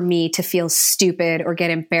worth it for me to feel stupid or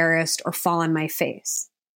get embarrassed or fall on my face.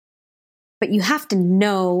 But you have to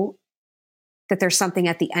know that there's something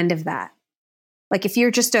at the end of that. Like, if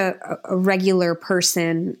you're just a regular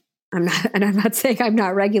person, I'm not saying I'm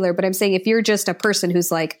not regular, but I'm saying if you're just a person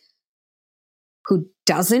who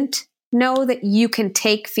doesn't know that you can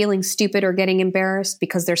take feeling stupid or getting embarrassed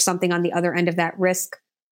because there's something on the other end of that risk,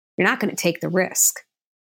 you're not going to take the risk.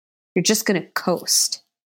 You're just going to coast.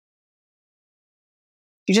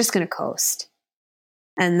 You're just going to coast.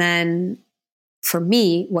 And then for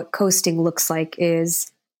me, what coasting looks like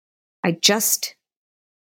is I've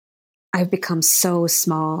become so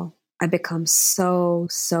small. I've become so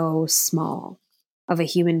small of a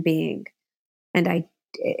human being. And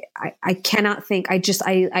I cannot think,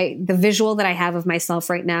 the visual that I have of myself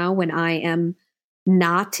right now when I am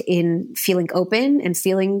not in feeling open and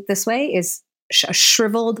feeling this way is a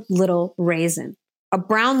shriveled little raisin, a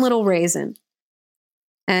brown little raisin.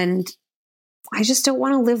 And I just don't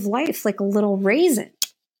want to live life like a little raisin.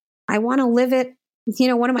 I want to live it,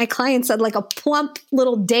 one of my clients said, like a plump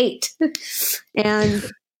little date.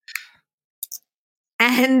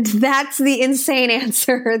 And that's the insane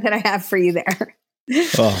answer that I have for you there.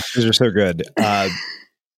 Oh, these are so good.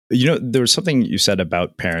 There was something you said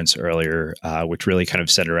about parents earlier, which really kind of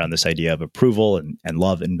centered around this idea of approval and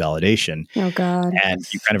love and validation. Oh, God.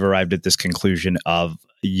 And you kind of arrived at this conclusion of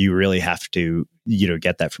you really have to,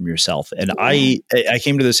 get that from yourself. And yeah. I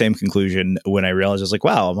came to the same conclusion when I realized, I was like,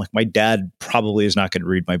 wow, I'm like, my dad probably is not going to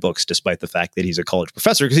read my books, despite the fact that he's a college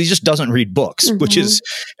professor, because he just doesn't read books, mm-hmm. which is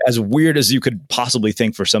as weird as you could possibly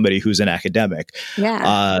think for somebody who's an academic.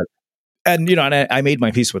 Yeah. And, I made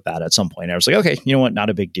my peace with that at some point. I was like, okay, you know what? Not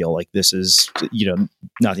a big deal. Like, this is,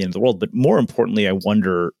 not the end of the world. But more importantly, I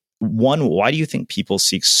wonder, one, why do you think people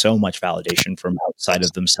seek so much validation from outside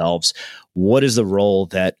of themselves? What is the role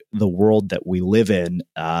that the world that we live in,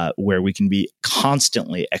 where we can be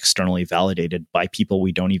constantly externally validated by people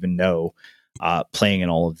we don't even know, playing in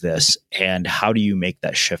all of this? And how do you make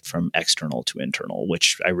that shift from external to internal,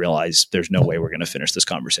 which I realize there's no way we're going to finish this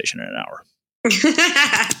conversation in an hour.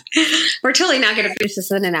 We're totally not going to finish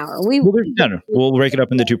this in an hour. We'll break it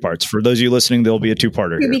up into two parts. For those of you listening, there'll be a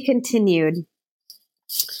two-parter. To be continued.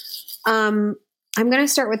 I'm going to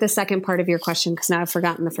start with the second part of your question because now I've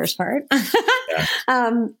forgotten the first part.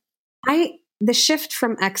 Yeah. The shift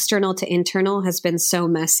from external to internal has been so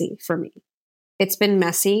messy for me. It's been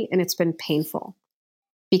messy and it's been painful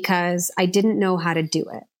because I didn't know how to do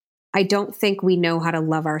it. I don't think we know how to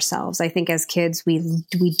love ourselves. I think as kids, we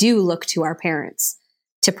do look to our parents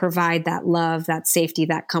to provide that love, that safety,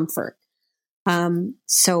 that comfort.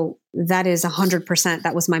 So that is 100%.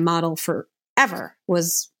 That was my model forever,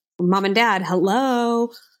 was mom and dad,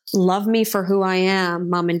 hello, love me for who I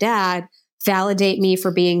am. Mom and dad, validate me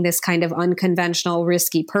for being this kind of unconventional,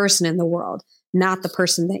 risky person in the world, not the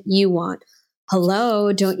person that you want.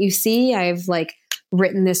 Hello, don't you see? I've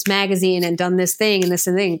written this magazine and done this thing and this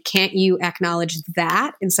and thing. Can't you acknowledge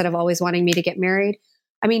that instead of always wanting me to get married?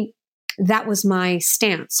 I mean, that was my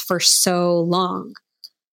stance for so long,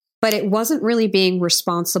 but it wasn't really being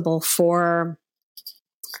responsible for,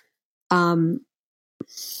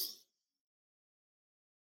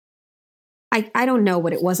 I don't know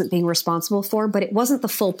what it wasn't being responsible for, but it wasn't the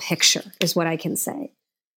full picture is what I can say.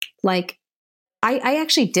 I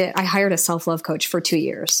actually did. I hired a self-love coach for 2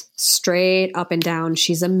 years, straight up and down.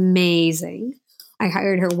 She's amazing. I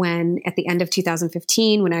hired her at the end of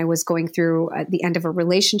 2015, when I was going through the end of a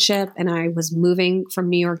relationship and I was moving from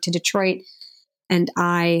New York to Detroit, and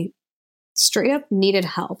I straight up needed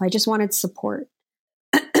help. I just wanted support.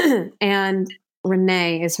 And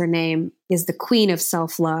Renee is her name, is the queen of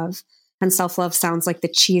self-love. And self-love sounds like the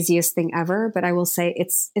cheesiest thing ever, but I will say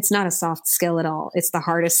it's not a soft skill at all. It's the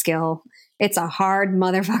hardest skill. It's a hard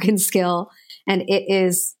motherfucking skill. And it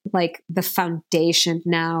is the foundation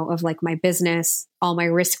now of my business, all my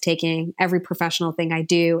risk taking, every professional thing I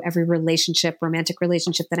do, every relationship, romantic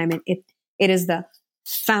relationship that I'm in. It is the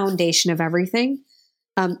foundation of everything,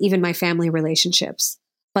 even my family relationships.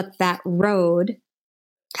 But that road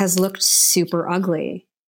has looked super ugly.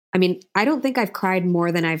 I mean, I don't think I've cried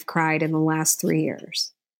more than I've cried in the last 3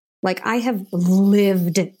 years. Like, I have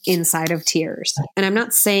lived inside of tears. And I'm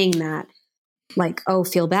not saying that like, oh,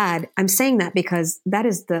 feel bad. I'm saying that because that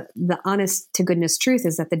is the honest to goodness truth,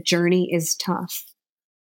 is that the journey is tough,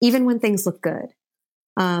 even when things look good.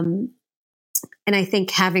 And I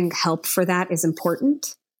think having help for that is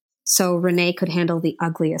important. So Renee could handle the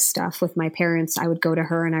ugliest stuff with my parents. I would go to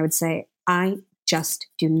her and I would say, I just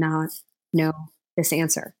do not know this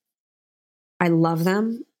answer. I love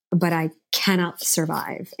them, but I cannot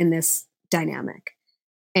survive in this dynamic.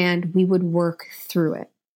 And we would work through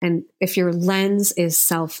it. And if your lens is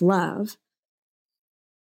self-love,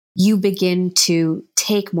 you begin to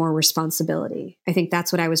take more responsibility. I think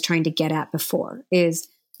that's what I was trying to get at before, is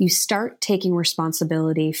you start taking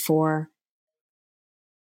responsibility for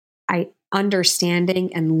understanding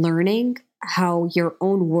and learning how your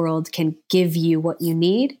own world can give you what you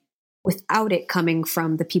need without it coming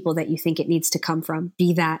from the people that you think it needs to come from,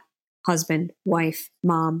 be that husband, wife,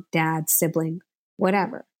 mom, dad, sibling,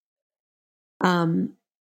 whatever. And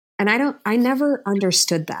I never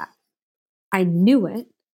understood that. I knew it.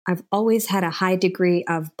 I've always had a high degree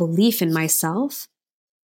of belief in myself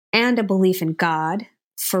and a belief in God,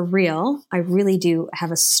 for real. I really do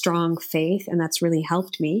have a strong faith, and that's really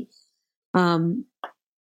helped me. But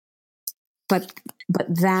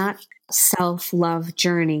that self-love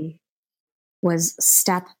journey was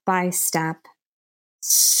step by step,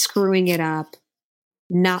 screwing it up,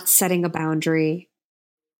 not setting a boundary,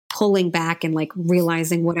 pulling back and like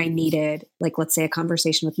realizing what I needed. Like, let's say a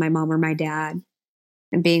conversation with my mom or my dad,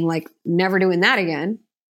 and being like, never doing that again.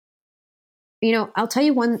 You know, I'll tell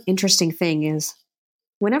you one interesting thing is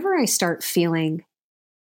whenever I start feeling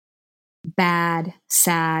bad,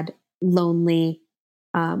 sad, lonely,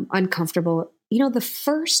 uncomfortable, you know, the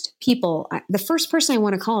first person I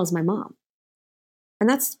want to call is my mom. And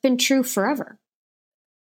that's been true forever.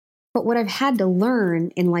 But what I've had to learn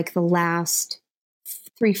in like the last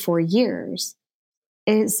 3-4 years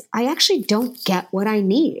is I actually don't get what I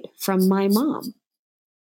need from my mom.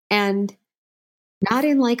 And not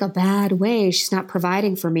in like a bad way. She's not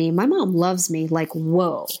providing for me. My mom loves me like,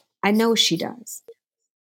 whoa, I know she does.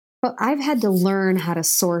 But I've had to learn how to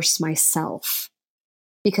source myself,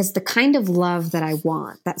 because the kind of love that I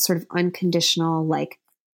want, that sort of unconditional, like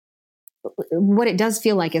what it does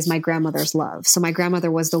feel like is my grandmother's love. So my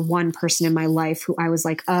grandmother was the one person in my life who I was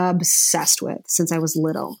like obsessed with since I was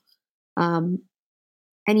little. And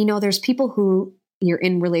you know, there's people who you're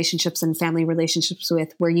in relationships and family relationships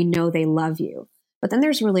with where you know they love you. But then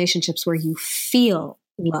there's relationships where you feel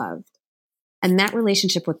loved. And that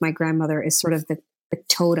relationship with my grandmother is sort of the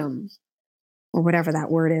totem, or whatever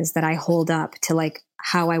that word is, that I hold up to like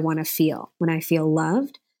how I want to feel when I feel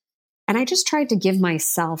loved. And I just tried to give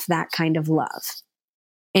myself that kind of love.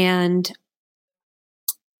 And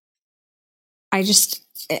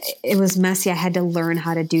it was messy. I had to learn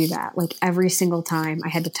how to do that. Like every single time I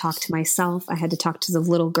had to talk to myself. I had to talk to the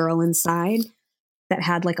little girl inside that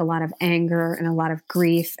had like a lot of anger and a lot of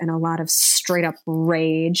grief and a lot of straight up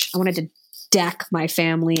rage. I wanted to deck my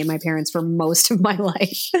family and my parents for most of my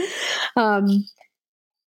life.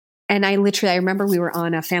 And I remember we were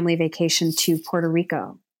on a family vacation to Puerto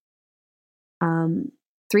Rico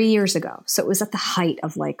 3 years ago. So it was at the height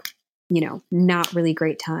of like, you know, not really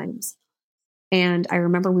great times. And I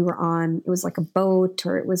remember we were on, it was like a boat,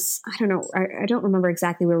 or it was, I don't know, I don't remember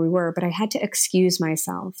exactly where we were, but I had to excuse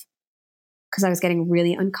myself because I was getting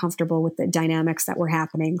really uncomfortable with the dynamics that were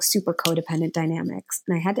happening, super codependent dynamics.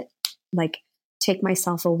 And I had to like take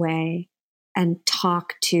myself away and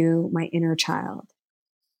talk to my inner child.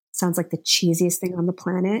 Sounds like the cheesiest thing on the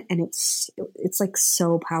planet. And it's like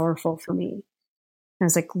so powerful for me. And I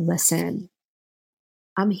was like, listen,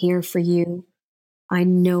 I'm here for you. I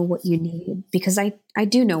know what you need, because I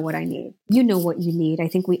do know what I need. You know what you need. I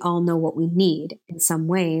think we all know what we need in some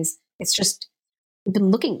ways. It's just, we've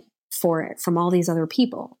been looking for it from all these other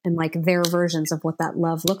people and like their versions of what that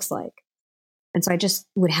love looks like. And so I just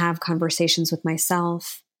would have conversations with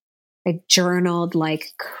myself. I journaled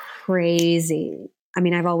like crazy. I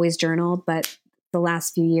mean, I've always journaled, but the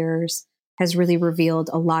last few years has really revealed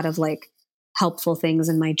a lot of like helpful things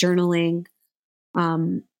in my journaling.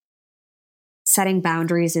 Setting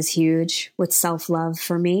boundaries is huge with self-love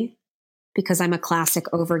for me, because I'm a classic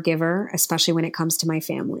overgiver, especially when it comes to my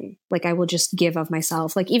family. Like I will just give of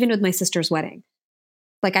myself, like even with my sister's wedding.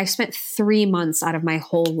 Like I spent 3 months out of my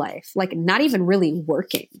whole life, like not even really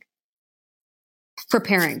working,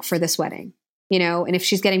 preparing for this wedding, you know? And if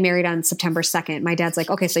she's getting married on September 2nd, my dad's like,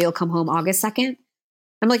 okay, so you'll come home August 2nd.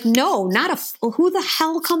 I'm like, no, who the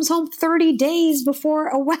hell comes home 30 days before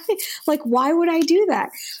a wedding? Like, why would I do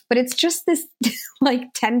that? But it's just this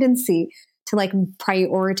like tendency to like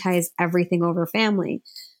prioritize everything over family.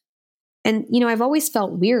 And, I've always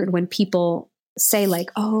felt weird when people say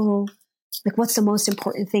like, oh, like, what's the most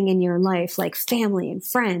important thing in your life? Like family and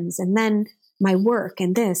friends, and then my work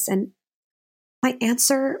and this. And my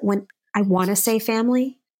answer, when I want to say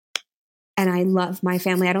family, and I love my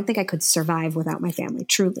family, I don't think I could survive without my family,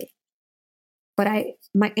 truly. But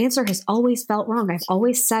my answer has always felt wrong. I've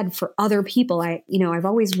always said for other people, I've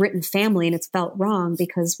always written family, and it's felt wrong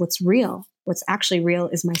because what's actually real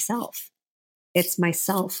is myself. It's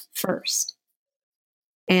myself first.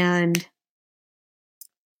 And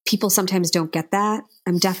people sometimes don't get that.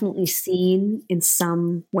 I'm definitely seen in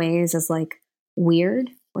some ways as like weird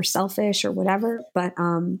or selfish or whatever. But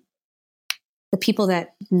the people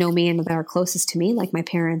that know me and that are closest to me, like my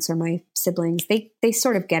parents or my siblings, they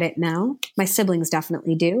sort of get it now. My siblings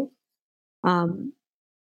definitely do. But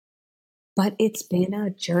it's been a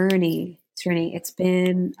journey. It's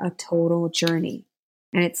been a total journey.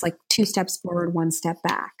 And it's like 2 steps forward, 1 step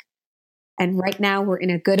back. And right now we're in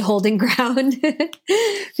a good holding ground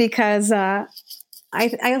because I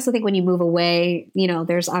also think when you move away,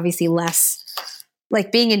 there's obviously less,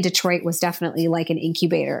 like being in Detroit was definitely like an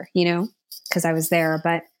incubator, because I was there.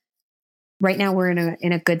 But right now we're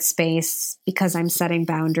in a good space because I'm setting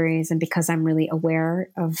boundaries and because I'm really aware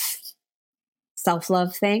of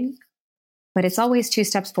self-love thing. But it's always 2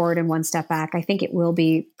 steps forward and 1 step back. I think it will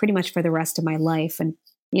be pretty much for the rest of my life. And,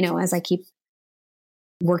 as I keep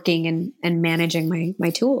working and managing my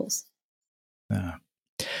tools.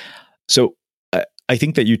 So I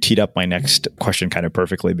think that you teed up my next question kind of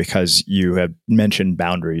perfectly, because you have mentioned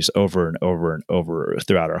boundaries over and over and over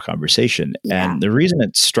throughout our conversation. Yeah. And the reason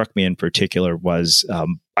it struck me in particular was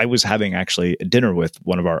I was having actually a dinner with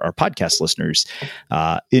one of our podcast listeners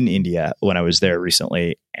in India when I was there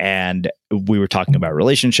recently. And we were talking about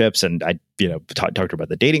relationships, and I talked about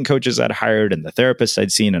the dating coaches I'd hired and the therapists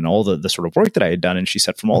I'd seen and all the sort of work that I had done. And she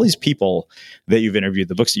said, from all these people that you've interviewed,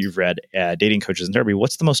 the books that you've read, dating coaches and therapy,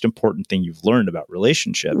 what's the most important thing you've learned about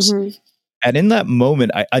relationships? Mm-hmm. And in that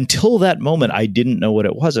moment, until that moment, I didn't know what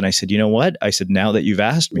it was. And I said, you know what? I said, now that you've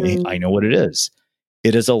asked me, I know what it is.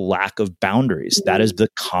 It is a lack of boundaries. Mm-hmm. That is the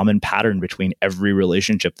common pattern between every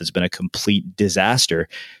relationship that's been a complete disaster,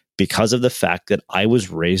 because of the fact that I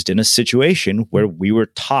was raised in a situation where we were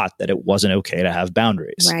taught that it wasn't okay to have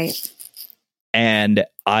boundaries. Right. And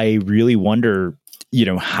I really wonder,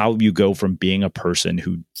 how you go from being a person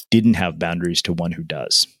who didn't have boundaries to one who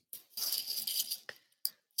does.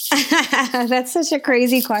 That's such a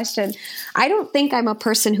crazy question. I don't think I'm a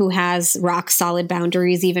person who has rock solid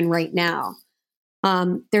boundaries even right now.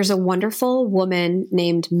 There's a wonderful woman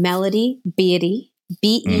named Melody Beattie,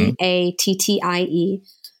 Beattie.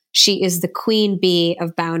 She is the queen bee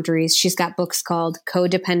of boundaries. She's got books called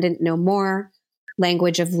Codependent No More,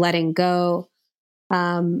 Language of Letting Go.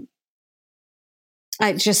 There's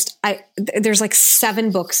like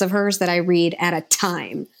 7 books of hers that I read at a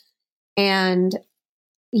time. And,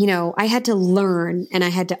 I had to learn and I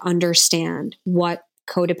had to understand what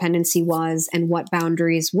codependency was and what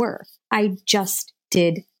boundaries were. I just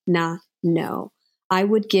did not know. I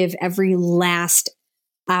would give every last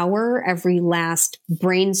hour, every last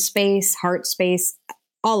brain space, heart space,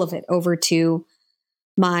 all of it over to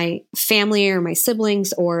my family or my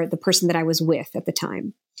siblings or the person that I was with at the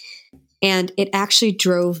time. And it actually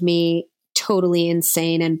drove me totally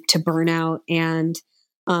insane and to burnout and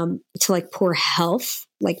to like poor health,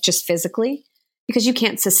 like just physically, because you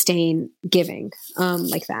can't sustain giving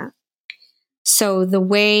like that. So the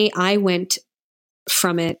way I went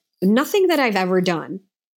from it, nothing that I've ever done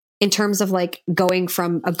in terms of like going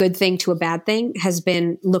from a good thing to a bad thing has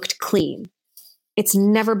been looked clean. It's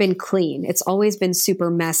never been clean. It's always been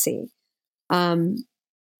super messy.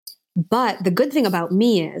 But the good thing about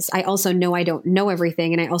me is I also know I don't know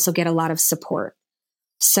everything, and I also get a lot of support.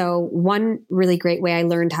 So one really great way I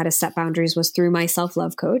learned how to set boundaries was through my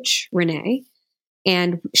self-love coach, Renee.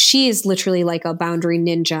 And she is literally like a boundary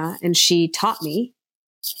ninja. And she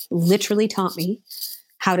literally taught me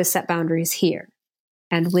how to set boundaries here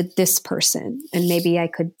and with this person. And maybe I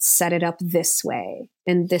could set it up this way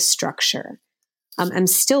in this structure. I'm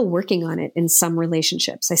still working on it in some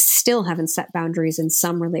relationships. I still haven't set boundaries in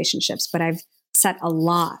some relationships, but I've set a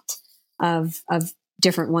lot of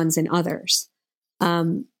different ones in others.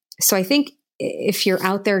 So I think if you're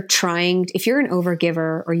out there if you're an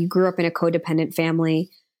overgiver or you grew up in a codependent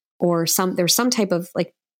family or there's some type of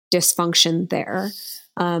like dysfunction there,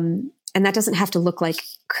 And that doesn't have to look like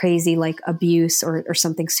crazy, like abuse or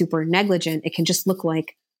something super negligent. It can just look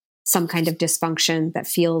like some kind of dysfunction that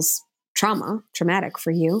feels traumatic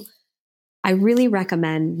for you. I really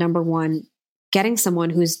recommend, number one, getting someone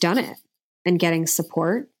who's done it and getting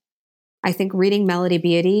support. I think reading Melody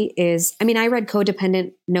Beattie I read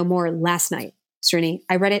Codependent No More last night, Srini.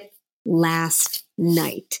 I read it last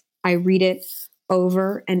night. I read it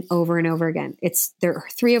over and over and over again. There are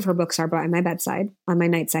 3 of her books are by my bedside on my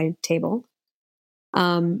nightside table.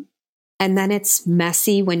 And then it's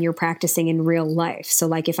messy when you're practicing in real life. So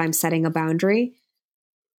like if I'm setting a boundary,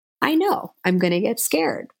 I know I'm going to get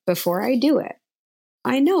scared before I do it.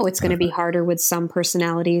 I know it's going to be harder with some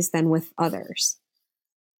personalities than with others.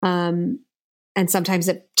 And sometimes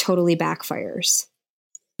it totally backfires.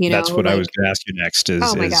 That's what I was going to ask you next is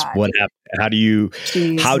what happened? How do you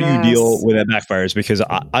Jesus. deal with that backfires? Because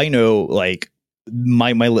I know like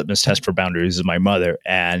my litmus test for boundaries is my mother,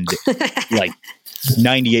 and like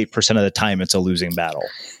 98% of the time it's a losing battle.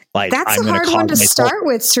 Like that's I'm a hard one to start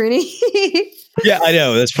with, Srini. Yeah, I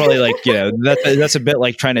know. That's probably like, that's a bit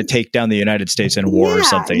like trying to take down the United States in war or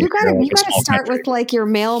something. You gotta start with like your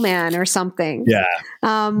mailman or something. Yeah.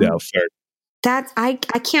 No, fair. That I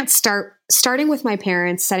can't starting with my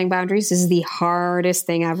parents. Setting boundaries is the hardest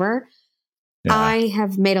thing ever. Yeah. I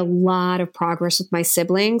have made a lot of progress with my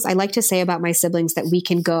siblings. I like to say about my siblings that we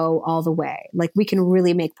can go all the way. Like we can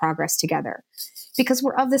really make progress together because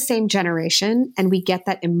we're of the same generation and we get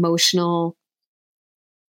that emotional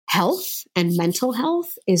health and mental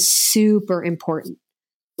health is super important.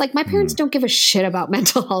 Like my parents don't give a shit about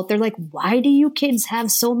mental health. They're like, why do you kids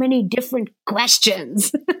have so many different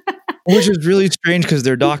questions? Which is really strange because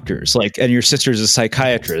they're doctors, like, and your sister's a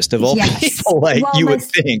psychiatrist of all people, like you would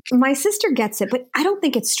think. My sister gets it, but I don't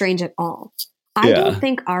think it's strange at all. I don't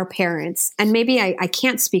think our parents, and maybe I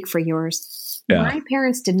can't speak for yours. Yeah. My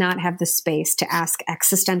parents did not have the space to ask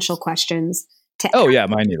existential questions.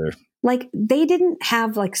 Mine either. Like they didn't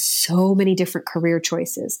have like so many different career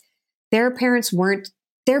choices. Their parents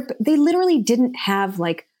they literally didn't have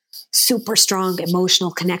like super strong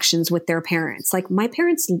emotional connections with their parents. Like my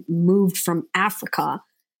parents moved from Africa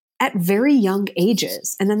at very young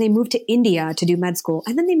ages. And then they moved to India to do med school.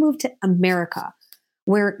 And then they moved to America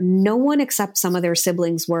where no one except some of their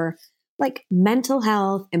siblings were like mental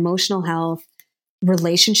health, emotional health,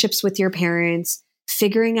 relationships with your parents,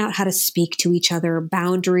 figuring out how to speak to each other,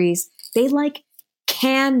 boundaries. They like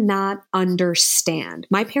cannot understand.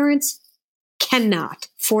 My parents cannot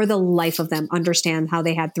for the life of them understand how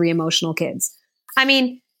they had 3 emotional kids. I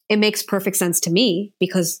mean, it makes perfect sense to me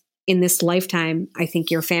because in this lifetime, I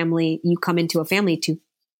think you come into a family to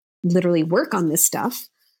literally work on this stuff.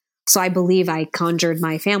 So I believe I conjured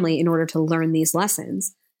my family in order to learn these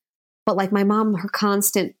lessons. But like my mom, her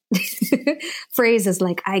constant phrase is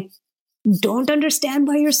like, I don't understand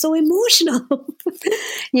why you're so emotional,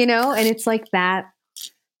 and it's like that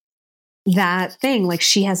thing, like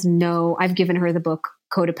she has I've given her the book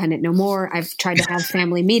Codependent No More. I've tried to have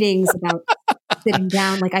family meetings about sitting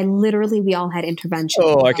down. Like we all had intervention.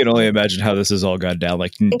 Oh, I can only imagine how this has all gone down.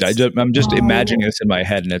 Like I'm just imagining this in my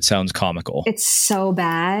head and it sounds comical. It's so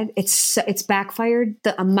bad. It's backfired.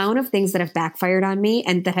 The amount of things that have backfired on me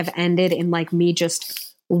and that have ended in like me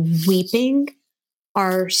just weeping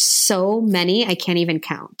are so many. I can't even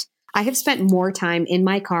count. I have spent more time in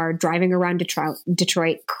my car driving around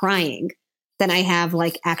Detroit crying than I have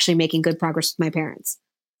like actually making good progress with my parents.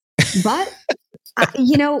 But,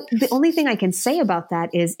 the only thing I can say about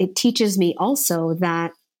that is it teaches me also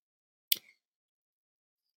that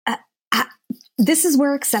this is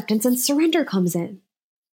where acceptance and surrender comes in.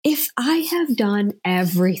 If I have done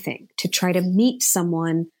everything to try to meet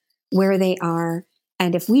someone where they are,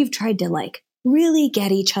 and if we've tried to like really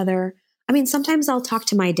get each other, I mean, sometimes I'll talk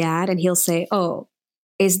to my dad and he'll say, oh,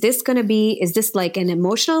 is this like an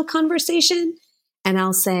emotional conversation? And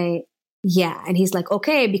I'll say, yeah. And he's like,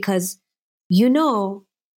 okay, because he's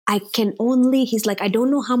like, I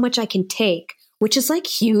don't know how much I can take, which is like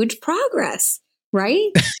huge progress,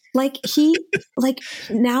 right?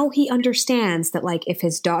 Now he understands that like if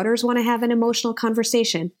his daughters want to have an emotional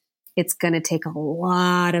conversation, it's going to take a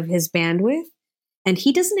lot of his bandwidth. And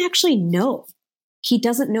he doesn't actually know. He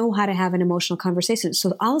doesn't know how to have an emotional conversation.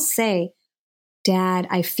 So I'll say, Dad,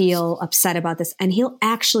 I feel upset about this. And he'll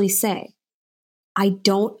actually say, I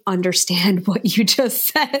don't understand what you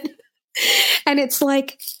just said. And it's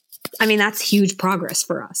like, I mean, that's huge progress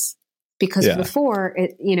for us because before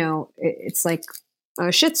it's like a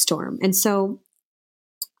shitstorm. And so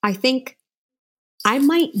I think I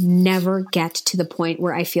might never get to the point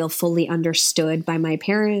where I feel fully understood by my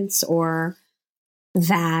parents or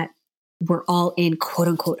that we're all in quote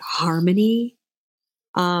unquote harmony.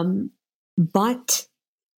 But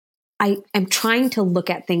I am trying to look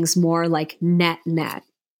at things more like net.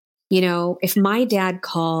 You know, if my dad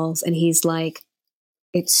calls and he's like,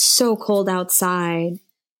 it's so cold outside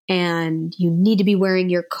and you need to be wearing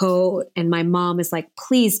your coat. And my mom is like,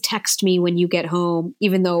 please text me when you get home,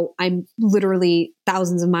 even though I'm literally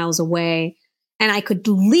thousands of miles away and I could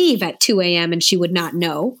leave at 2 a.m. and she would not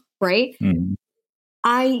know. Right. Mm-hmm.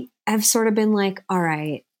 I have sort of been like, all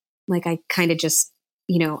right, like I kind of just,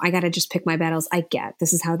 you know, I got to just pick my battles. I get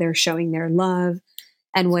this is how they're showing their love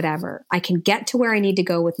and whatever. I can get to where I need to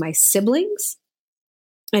go with my siblings.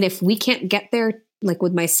 And if we can't get there, like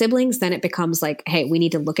with my siblings, then it becomes like, hey, we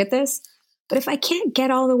need to look at this. But if I can't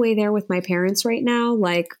get all the way there with my parents right now,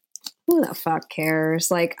 like, who the fuck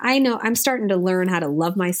cares? Like, I know I'm starting to learn how to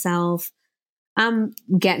love myself. I'm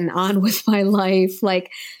getting on with my life.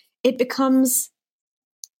 Like, it becomes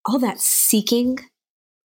all that seeking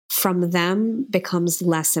from them becomes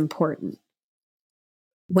less important.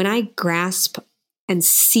 When I grasp and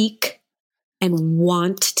seek and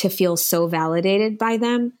want to feel so validated by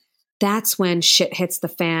them, that's when shit hits the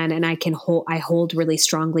fan and I hold really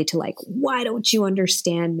strongly to like, why don't you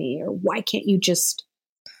understand me? Or why can't you just,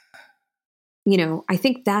 you know, I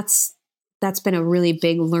think that's been a really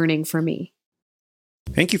big learning for me.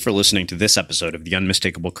 Thank you for listening to this episode of the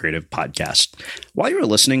Unmistakable Creative Podcast. While you were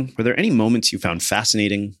listening, were there any moments you found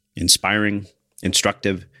fascinating, inspiring,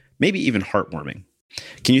 instructive, maybe even heartwarming?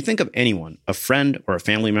 Can you think of anyone, a friend or a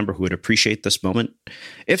family member who would appreciate this moment?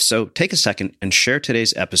 If so, take a second and share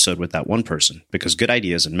today's episode with that one person, because good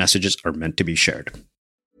ideas and messages are meant to be shared.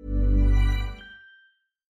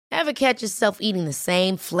 Ever catch yourself eating the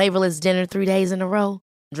same flavorless dinner 3 days in a row?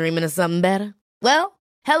 Dreaming of something better? Well,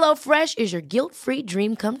 HelloFresh is your guilt-free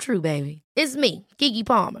dream come true, baby. It's me, Keke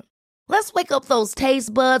Palmer. Let's wake up those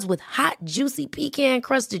taste buds with hot, juicy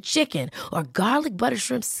pecan-crusted chicken or garlic butter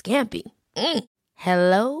shrimp scampi.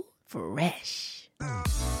 Hello Fresh.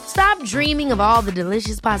 Stop dreaming of all the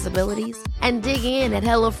delicious possibilities and dig in at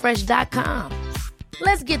HelloFresh.com.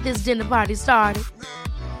 Let's get this dinner party started.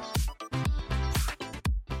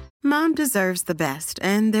 Mom deserves the best,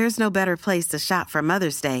 and there's no better place to shop for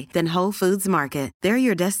Mother's Day than Whole Foods Market. They're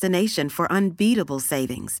your destination for unbeatable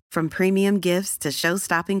savings, from premium gifts to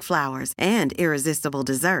show-stopping flowers and irresistible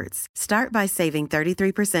desserts. Start by saving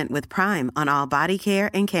 33% with Prime on all body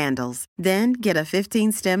care and candles. Then get a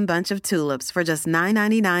 15-stem bunch of tulips for just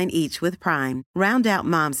 $9.99 each with Prime. Round out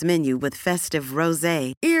Mom's menu with festive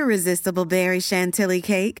rosé, irresistible berry chantilly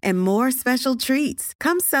cake, and more special treats.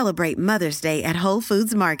 Come celebrate Mother's Day at Whole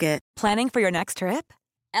Foods Market. Planning for your next trip?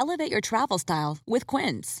 Elevate your travel style with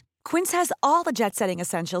Quince. Quince has all the jet-setting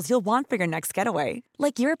essentials you'll want for your next getaway,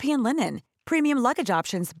 like European linen, premium luggage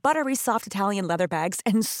options, buttery soft Italian leather bags,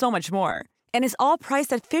 and so much more. And is all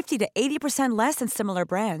priced at 50 to 80% less than similar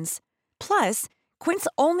brands. Plus, Quince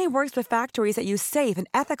only works with factories that use safe and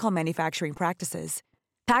ethical manufacturing practices.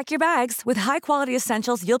 Pack your bags with high-quality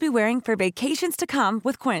essentials you'll be wearing for vacations to come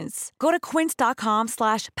with Quince. Go to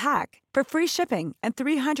quince.com/pack for free shipping and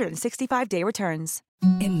 365-day returns.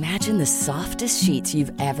 Imagine the softest sheets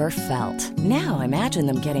you've ever felt. Now imagine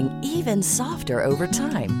them getting even softer over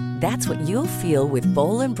time. That's what you'll feel with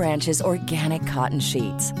Boll & Branch's organic cotton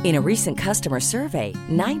sheets. In a recent customer survey,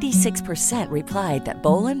 96% replied that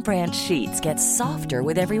Boll & Branch sheets get softer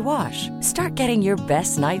with every wash. Start getting your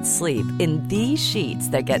best night's sleep in these sheets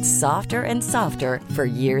that get softer and softer for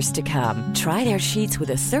years to come. Try their sheets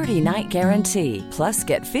with a 30-night guarantee. Plus,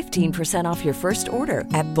 get 15% off your first order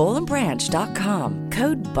at bollandbranch.com.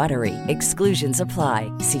 Code BUTTERY. Exclusions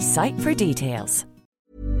apply. See site for details.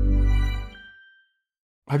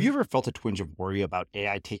 Have you ever felt a twinge of worry about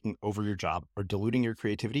AI taking over your job or diluting your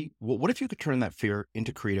creativity? Well, what if you could turn that fear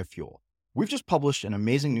into creative fuel? We've just published an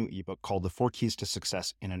amazing new ebook called The 4 Keys to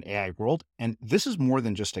Success in an AI World, and this is more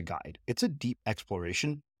than just a guide. It's a deep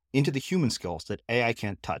exploration into the human skills that AI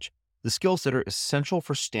can't touch, the skills that are essential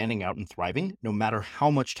for standing out and thriving, no matter how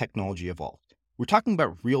much technology evolves. We're talking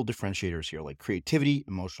about real differentiators here, like creativity,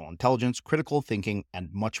 emotional intelligence, critical thinking, and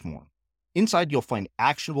much more. Inside, you'll find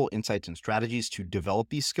actionable insights and strategies to develop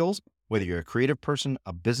these skills, whether you're a creative person,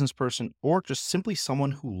 a business person, or just simply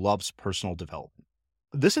someone who loves personal development.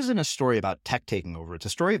 This isn't a story about tech taking over. It's a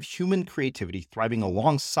story of human creativity thriving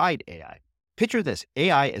alongside AI. Picture this,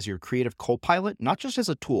 AI as your creative co-pilot, not just as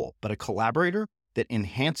a tool, but a collaborator that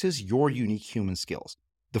enhances your unique human skills.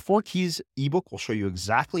 The 4 Keys ebook will show you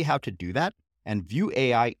exactly how to do that and view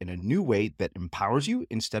AI in a new way that empowers you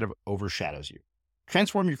instead of overshadows you.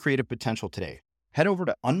 Transform your creative potential today. Head over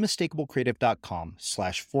to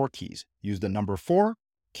unmistakablecreative.com/4keys. Use the number 4,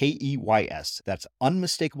 Keys. That's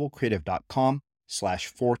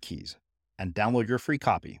unmistakablecreative.com/4keys and download your free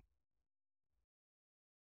copy.